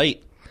 11. It was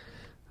late.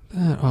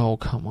 Oh,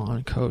 come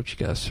on, Coach.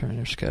 You got to turn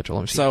your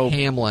schedule. So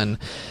Hamlin,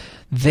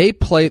 they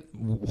play.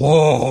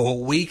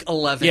 Week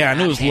 11. Yeah, I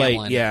knew it was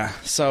Hamlin. Late. Yeah.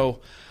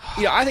 So,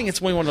 I think it's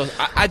one of those.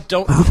 I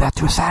don't move that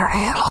to a Saturday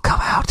and it'll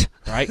come out.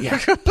 Right? Yeah.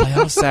 Play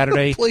on a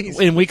Saturday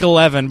in week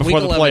 11 before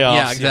the playoffs.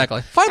 Yeah,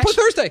 exactly. Fine, play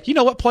Thursday. You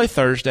know what? Play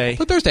Thursday.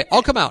 Play Thursday.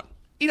 I'll come out.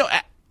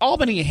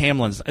 Albany and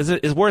Hamlin's.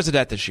 Where is it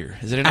at this year?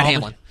 Is it in Albany?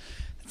 Hamlin?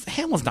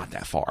 Hamlin's not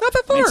that far. Not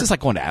that far. It's just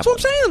like going to Abilene.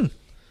 That's what I'm saying.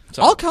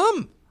 So, I'll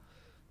come.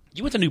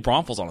 You went to New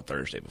Braunfels on a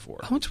Thursday before.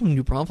 I went to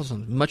New Braunfels,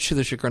 much to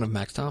the chagrin of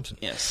Max Thompson.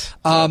 Yes.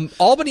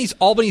 Albany's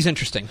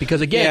interesting because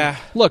again,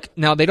 look,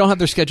 now they don't have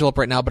their schedule up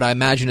right now, but I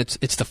imagine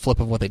it's the flip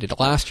of what they did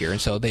last year, and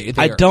so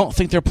I don't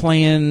think they're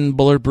playing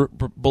Bullard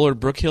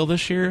Brookhill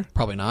this year.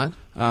 Probably not.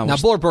 Now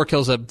Bullard Brookhill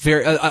is a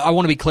very. I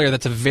want to be clear.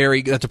 That's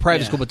a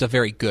private school, but it's a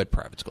very good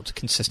private school. It's a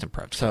consistent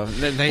private school.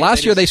 So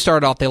last year they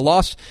started off. They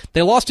lost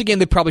a game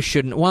they probably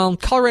shouldn't. Well,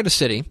 Colorado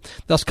City.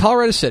 They lost to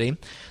Colorado City.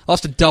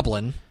 Lost to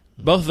Dublin.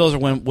 Both of those are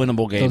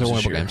winnable games. Those are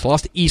winnable games. They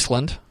lost to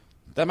Eastland.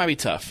 That might be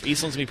tough.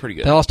 Eastland's going to be pretty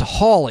good. They lost to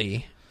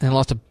Hawley and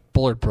lost to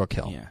Bullard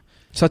Brookhill. Yeah.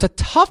 So it's a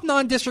tough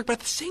non-district, but at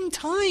the same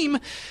time,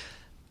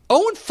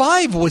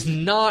 0-5 was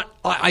not.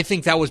 I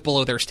think that was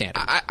below their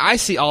standard. I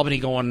see Albany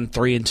going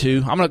 3-2.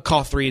 I'm going to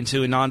call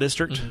 3-2 in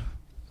non-district. Mm-hmm.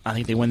 I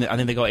think they win. I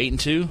think they go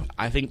 8-2.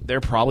 I think they're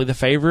probably the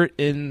favorite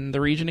in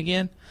the region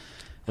again.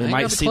 We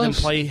might see them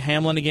play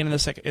Hamlin again in the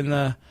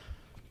second.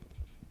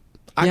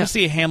 I can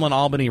see a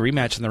Hamlin-Albany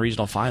rematch in the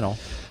regional final.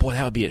 Boy,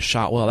 that would be a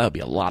shot. Well, that would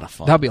be a lot of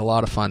fun. That would be a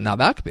lot of fun. Now,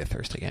 that could be a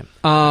Thursday game.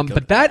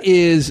 But that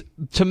is,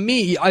 to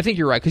me, I think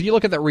you're right. Because you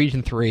look at that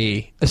Region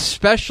 3,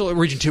 especially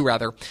Region 2,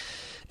 rather,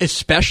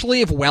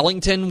 especially if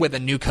Wellington with a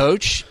new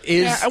coach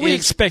is... we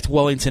expect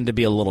Wellington to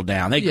be a little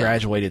down. They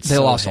graduated they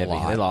lost heavy. A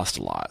lot. They lost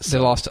a lot. So.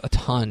 They lost a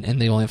ton,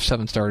 and they only have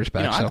 7 starters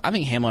back. I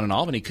think Hamlin and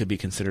Albany could be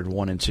considered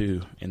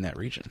 1-2 in that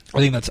region. I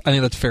think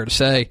that's fair to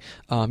say.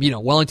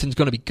 Wellington's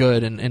going to be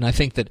good, and I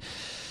think that...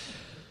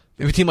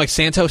 A team like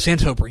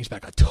Santo brings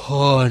back a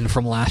ton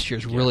from last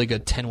year's really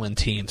good 10-win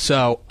team.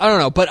 So, I don't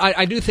know. But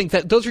I do think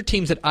that those are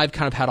teams that I've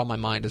kind of had on my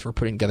mind as we're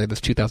putting together this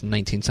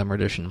 2019 summer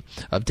edition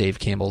of Dave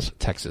Campbell's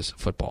Texas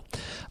Football.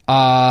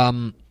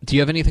 Do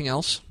you have anything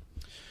else?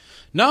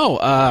 No.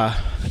 Like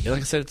I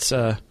said, it's...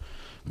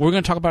 we're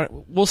going to talk about it.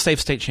 We'll save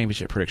state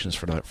championship predictions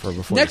for before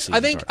next. The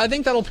season I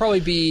think that'll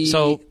probably be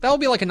that'll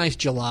be like a nice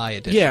July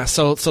edition. Yeah.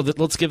 So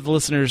let's give the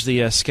listeners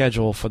the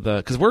schedule for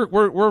because we're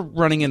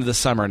running into the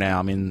summer now.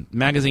 I mean,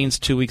 magazine's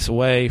 2 weeks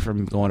away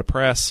from going to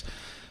press.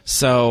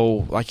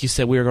 So, like you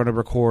said, we are going to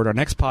record our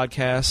next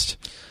podcast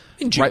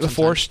right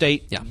before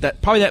state. Yeah.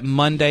 Probably that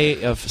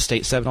Monday of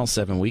state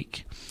 7-on-7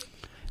 week.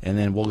 And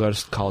then we'll go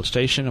to College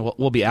Station.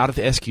 We'll be out of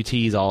the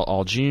SQTs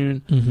all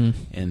June. Mm-hmm.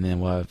 And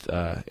then we'll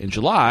have, in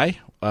July,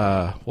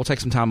 we'll take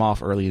some time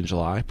off early in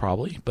July,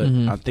 probably. But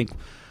I think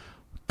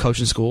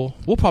coaching school,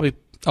 we'll probably...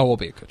 we'll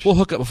be a coach. We'll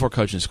hook up before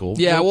coaching school.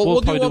 Yeah,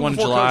 we'll probably do one in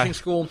before July. Coaching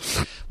school.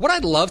 What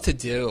I'd love to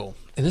do,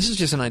 and this is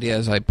just an idea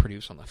as I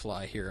produce on the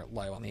fly here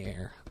live on the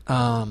air,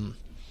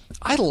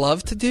 I'd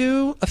love to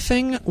do a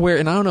thing where,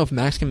 and I don't know if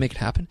Max can make it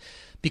happen,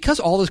 because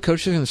all those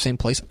coaches are in the same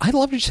place, I'd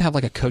love to just have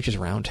like a coaches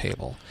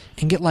roundtable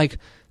and get like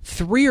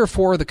 3 or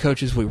 4 of the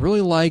coaches we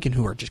really like and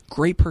who are just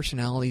great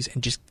personalities,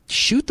 and just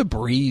shoot the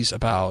breeze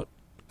about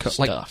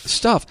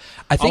stuff.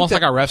 I think almost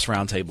like our refs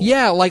roundtable.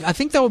 Yeah, like I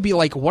think that would be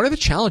like, what are the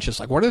challenges?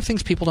 Like, what are the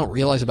things people don't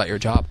realize about your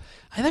job?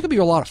 I think that could be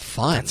a lot of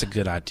fun. That's a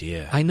good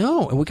idea. I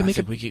know, and we can we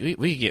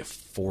could get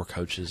 4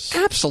 coaches.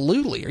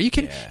 Absolutely. Or you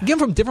can get them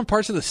from different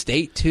parts of the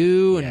state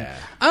too. And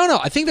I don't know.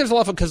 I think there's a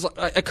lot of fun because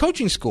at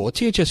coaching school at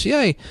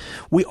THSCA,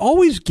 we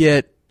always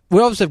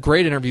have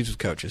great interviews with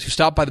coaches who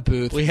stop by the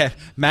booth.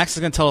 Max is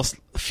going to tell us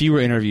fewer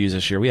interviews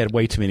this year. We had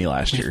way too many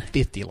last year.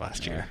 50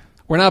 last year.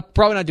 We're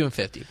probably not doing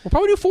 50. We'll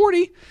probably do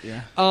 40.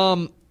 Yeah.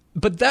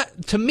 But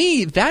that, to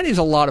me, that is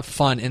a lot of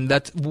fun. And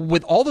that's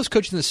with all those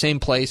coaches in the same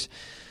place,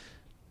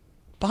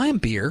 buy them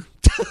beer.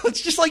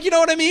 It's just like, you know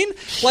what I mean?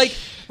 Like,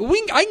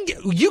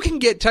 you can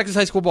get Texas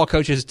high school football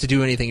coaches to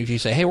do anything if you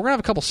say, hey, we're going to have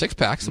a couple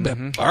 6-packs.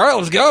 All right,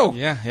 let's go.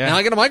 Yeah. Now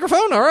I get a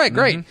microphone? All right,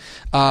 great.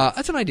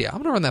 That's an idea. I'm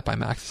going to run that by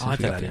Max. I like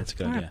that idea. That's a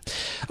good idea.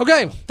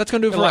 Okay, that's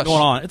going to do it for us. There's a lot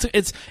going on.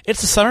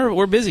 It's the summer, but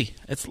we're busy.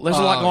 There's a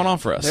lot going on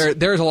for us.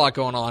 There's a lot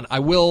going on. I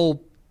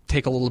will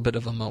take a little bit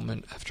of a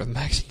moment after the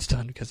magazine's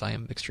done because I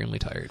am extremely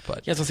tired.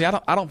 But yeah, so see, I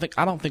don't think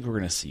we're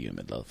going to see you in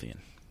Midlothian.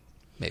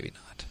 Maybe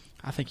not.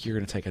 I think you're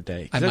going to take a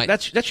day.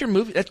 That's your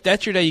movie.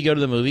 That's your day. You go to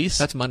the movies.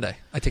 That's Monday.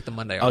 I take the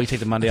Monday off. Oh, you take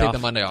the Monday off. I take the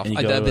Monday off.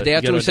 The day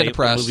after we send to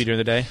press. Movie during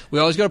the day. We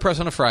always go to press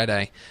on a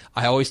Friday.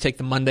 I always take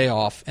the Monday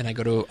off, and I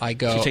go.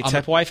 So you take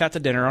Tep-wife out to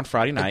dinner on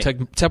Friday night. I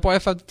take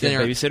Tep-wife out to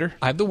dinner. Babysitter.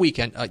 I have the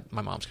weekend.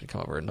 My mom's going to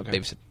come over and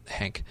babysit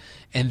Hank,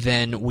 and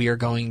then we are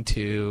going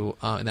to.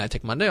 And then I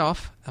take Monday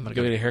off. I'm going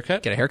to go get a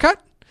haircut. Get a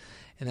haircut,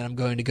 and then I'm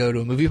going to go to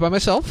a movie by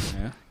myself.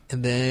 Yeah.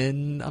 And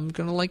then I'm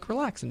going to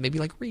relax and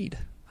maybe read.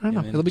 I don't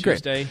know. It'll be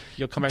Tuesday, great.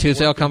 You'll come back.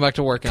 Tuesday, I'll come back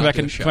to work. Come back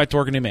to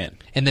work a new man.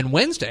 And then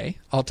Wednesday,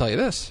 I'll tell you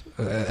this: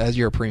 as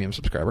you're a premium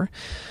subscriber,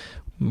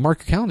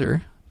 mark your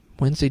calendar.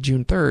 Wednesday,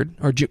 June 3rd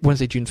or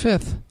Wednesday, June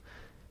 5th.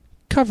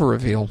 Cover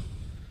reveal.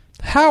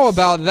 How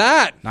about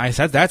that? Nice.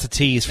 That's a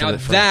tease for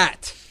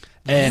that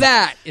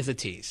is a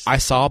tease. I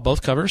saw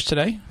both covers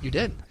today. You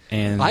did,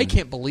 and I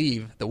can't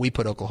believe that we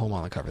put Oklahoma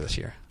on the cover this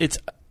year. It's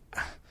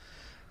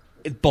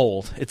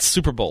bold. It's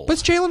super bold. But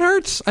it's Jalen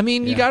Hurts. I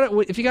mean, you got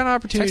it. If you got an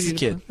opportunity, Texas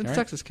kid. It's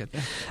Texas kid.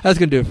 Yeah. That's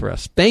going to do it for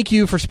us. Thank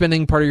you for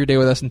spending part of your day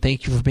with us, and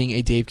thank you for being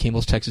a Dave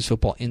Campbell's Texas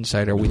Football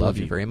Insider. We love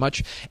you very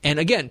much. And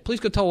again, please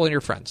go tell one of your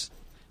friends.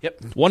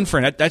 Yep, one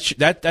friend.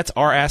 That's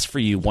our ask for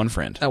you. One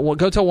friend.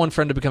 Go tell one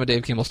friend to become a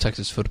Dave Campbell's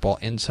Texas Football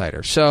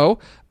Insider. So,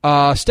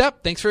 Stepp,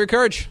 thanks for your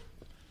courage.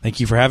 Thank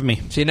you for having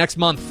me. See you next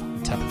month.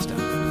 Tep and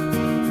Stepp.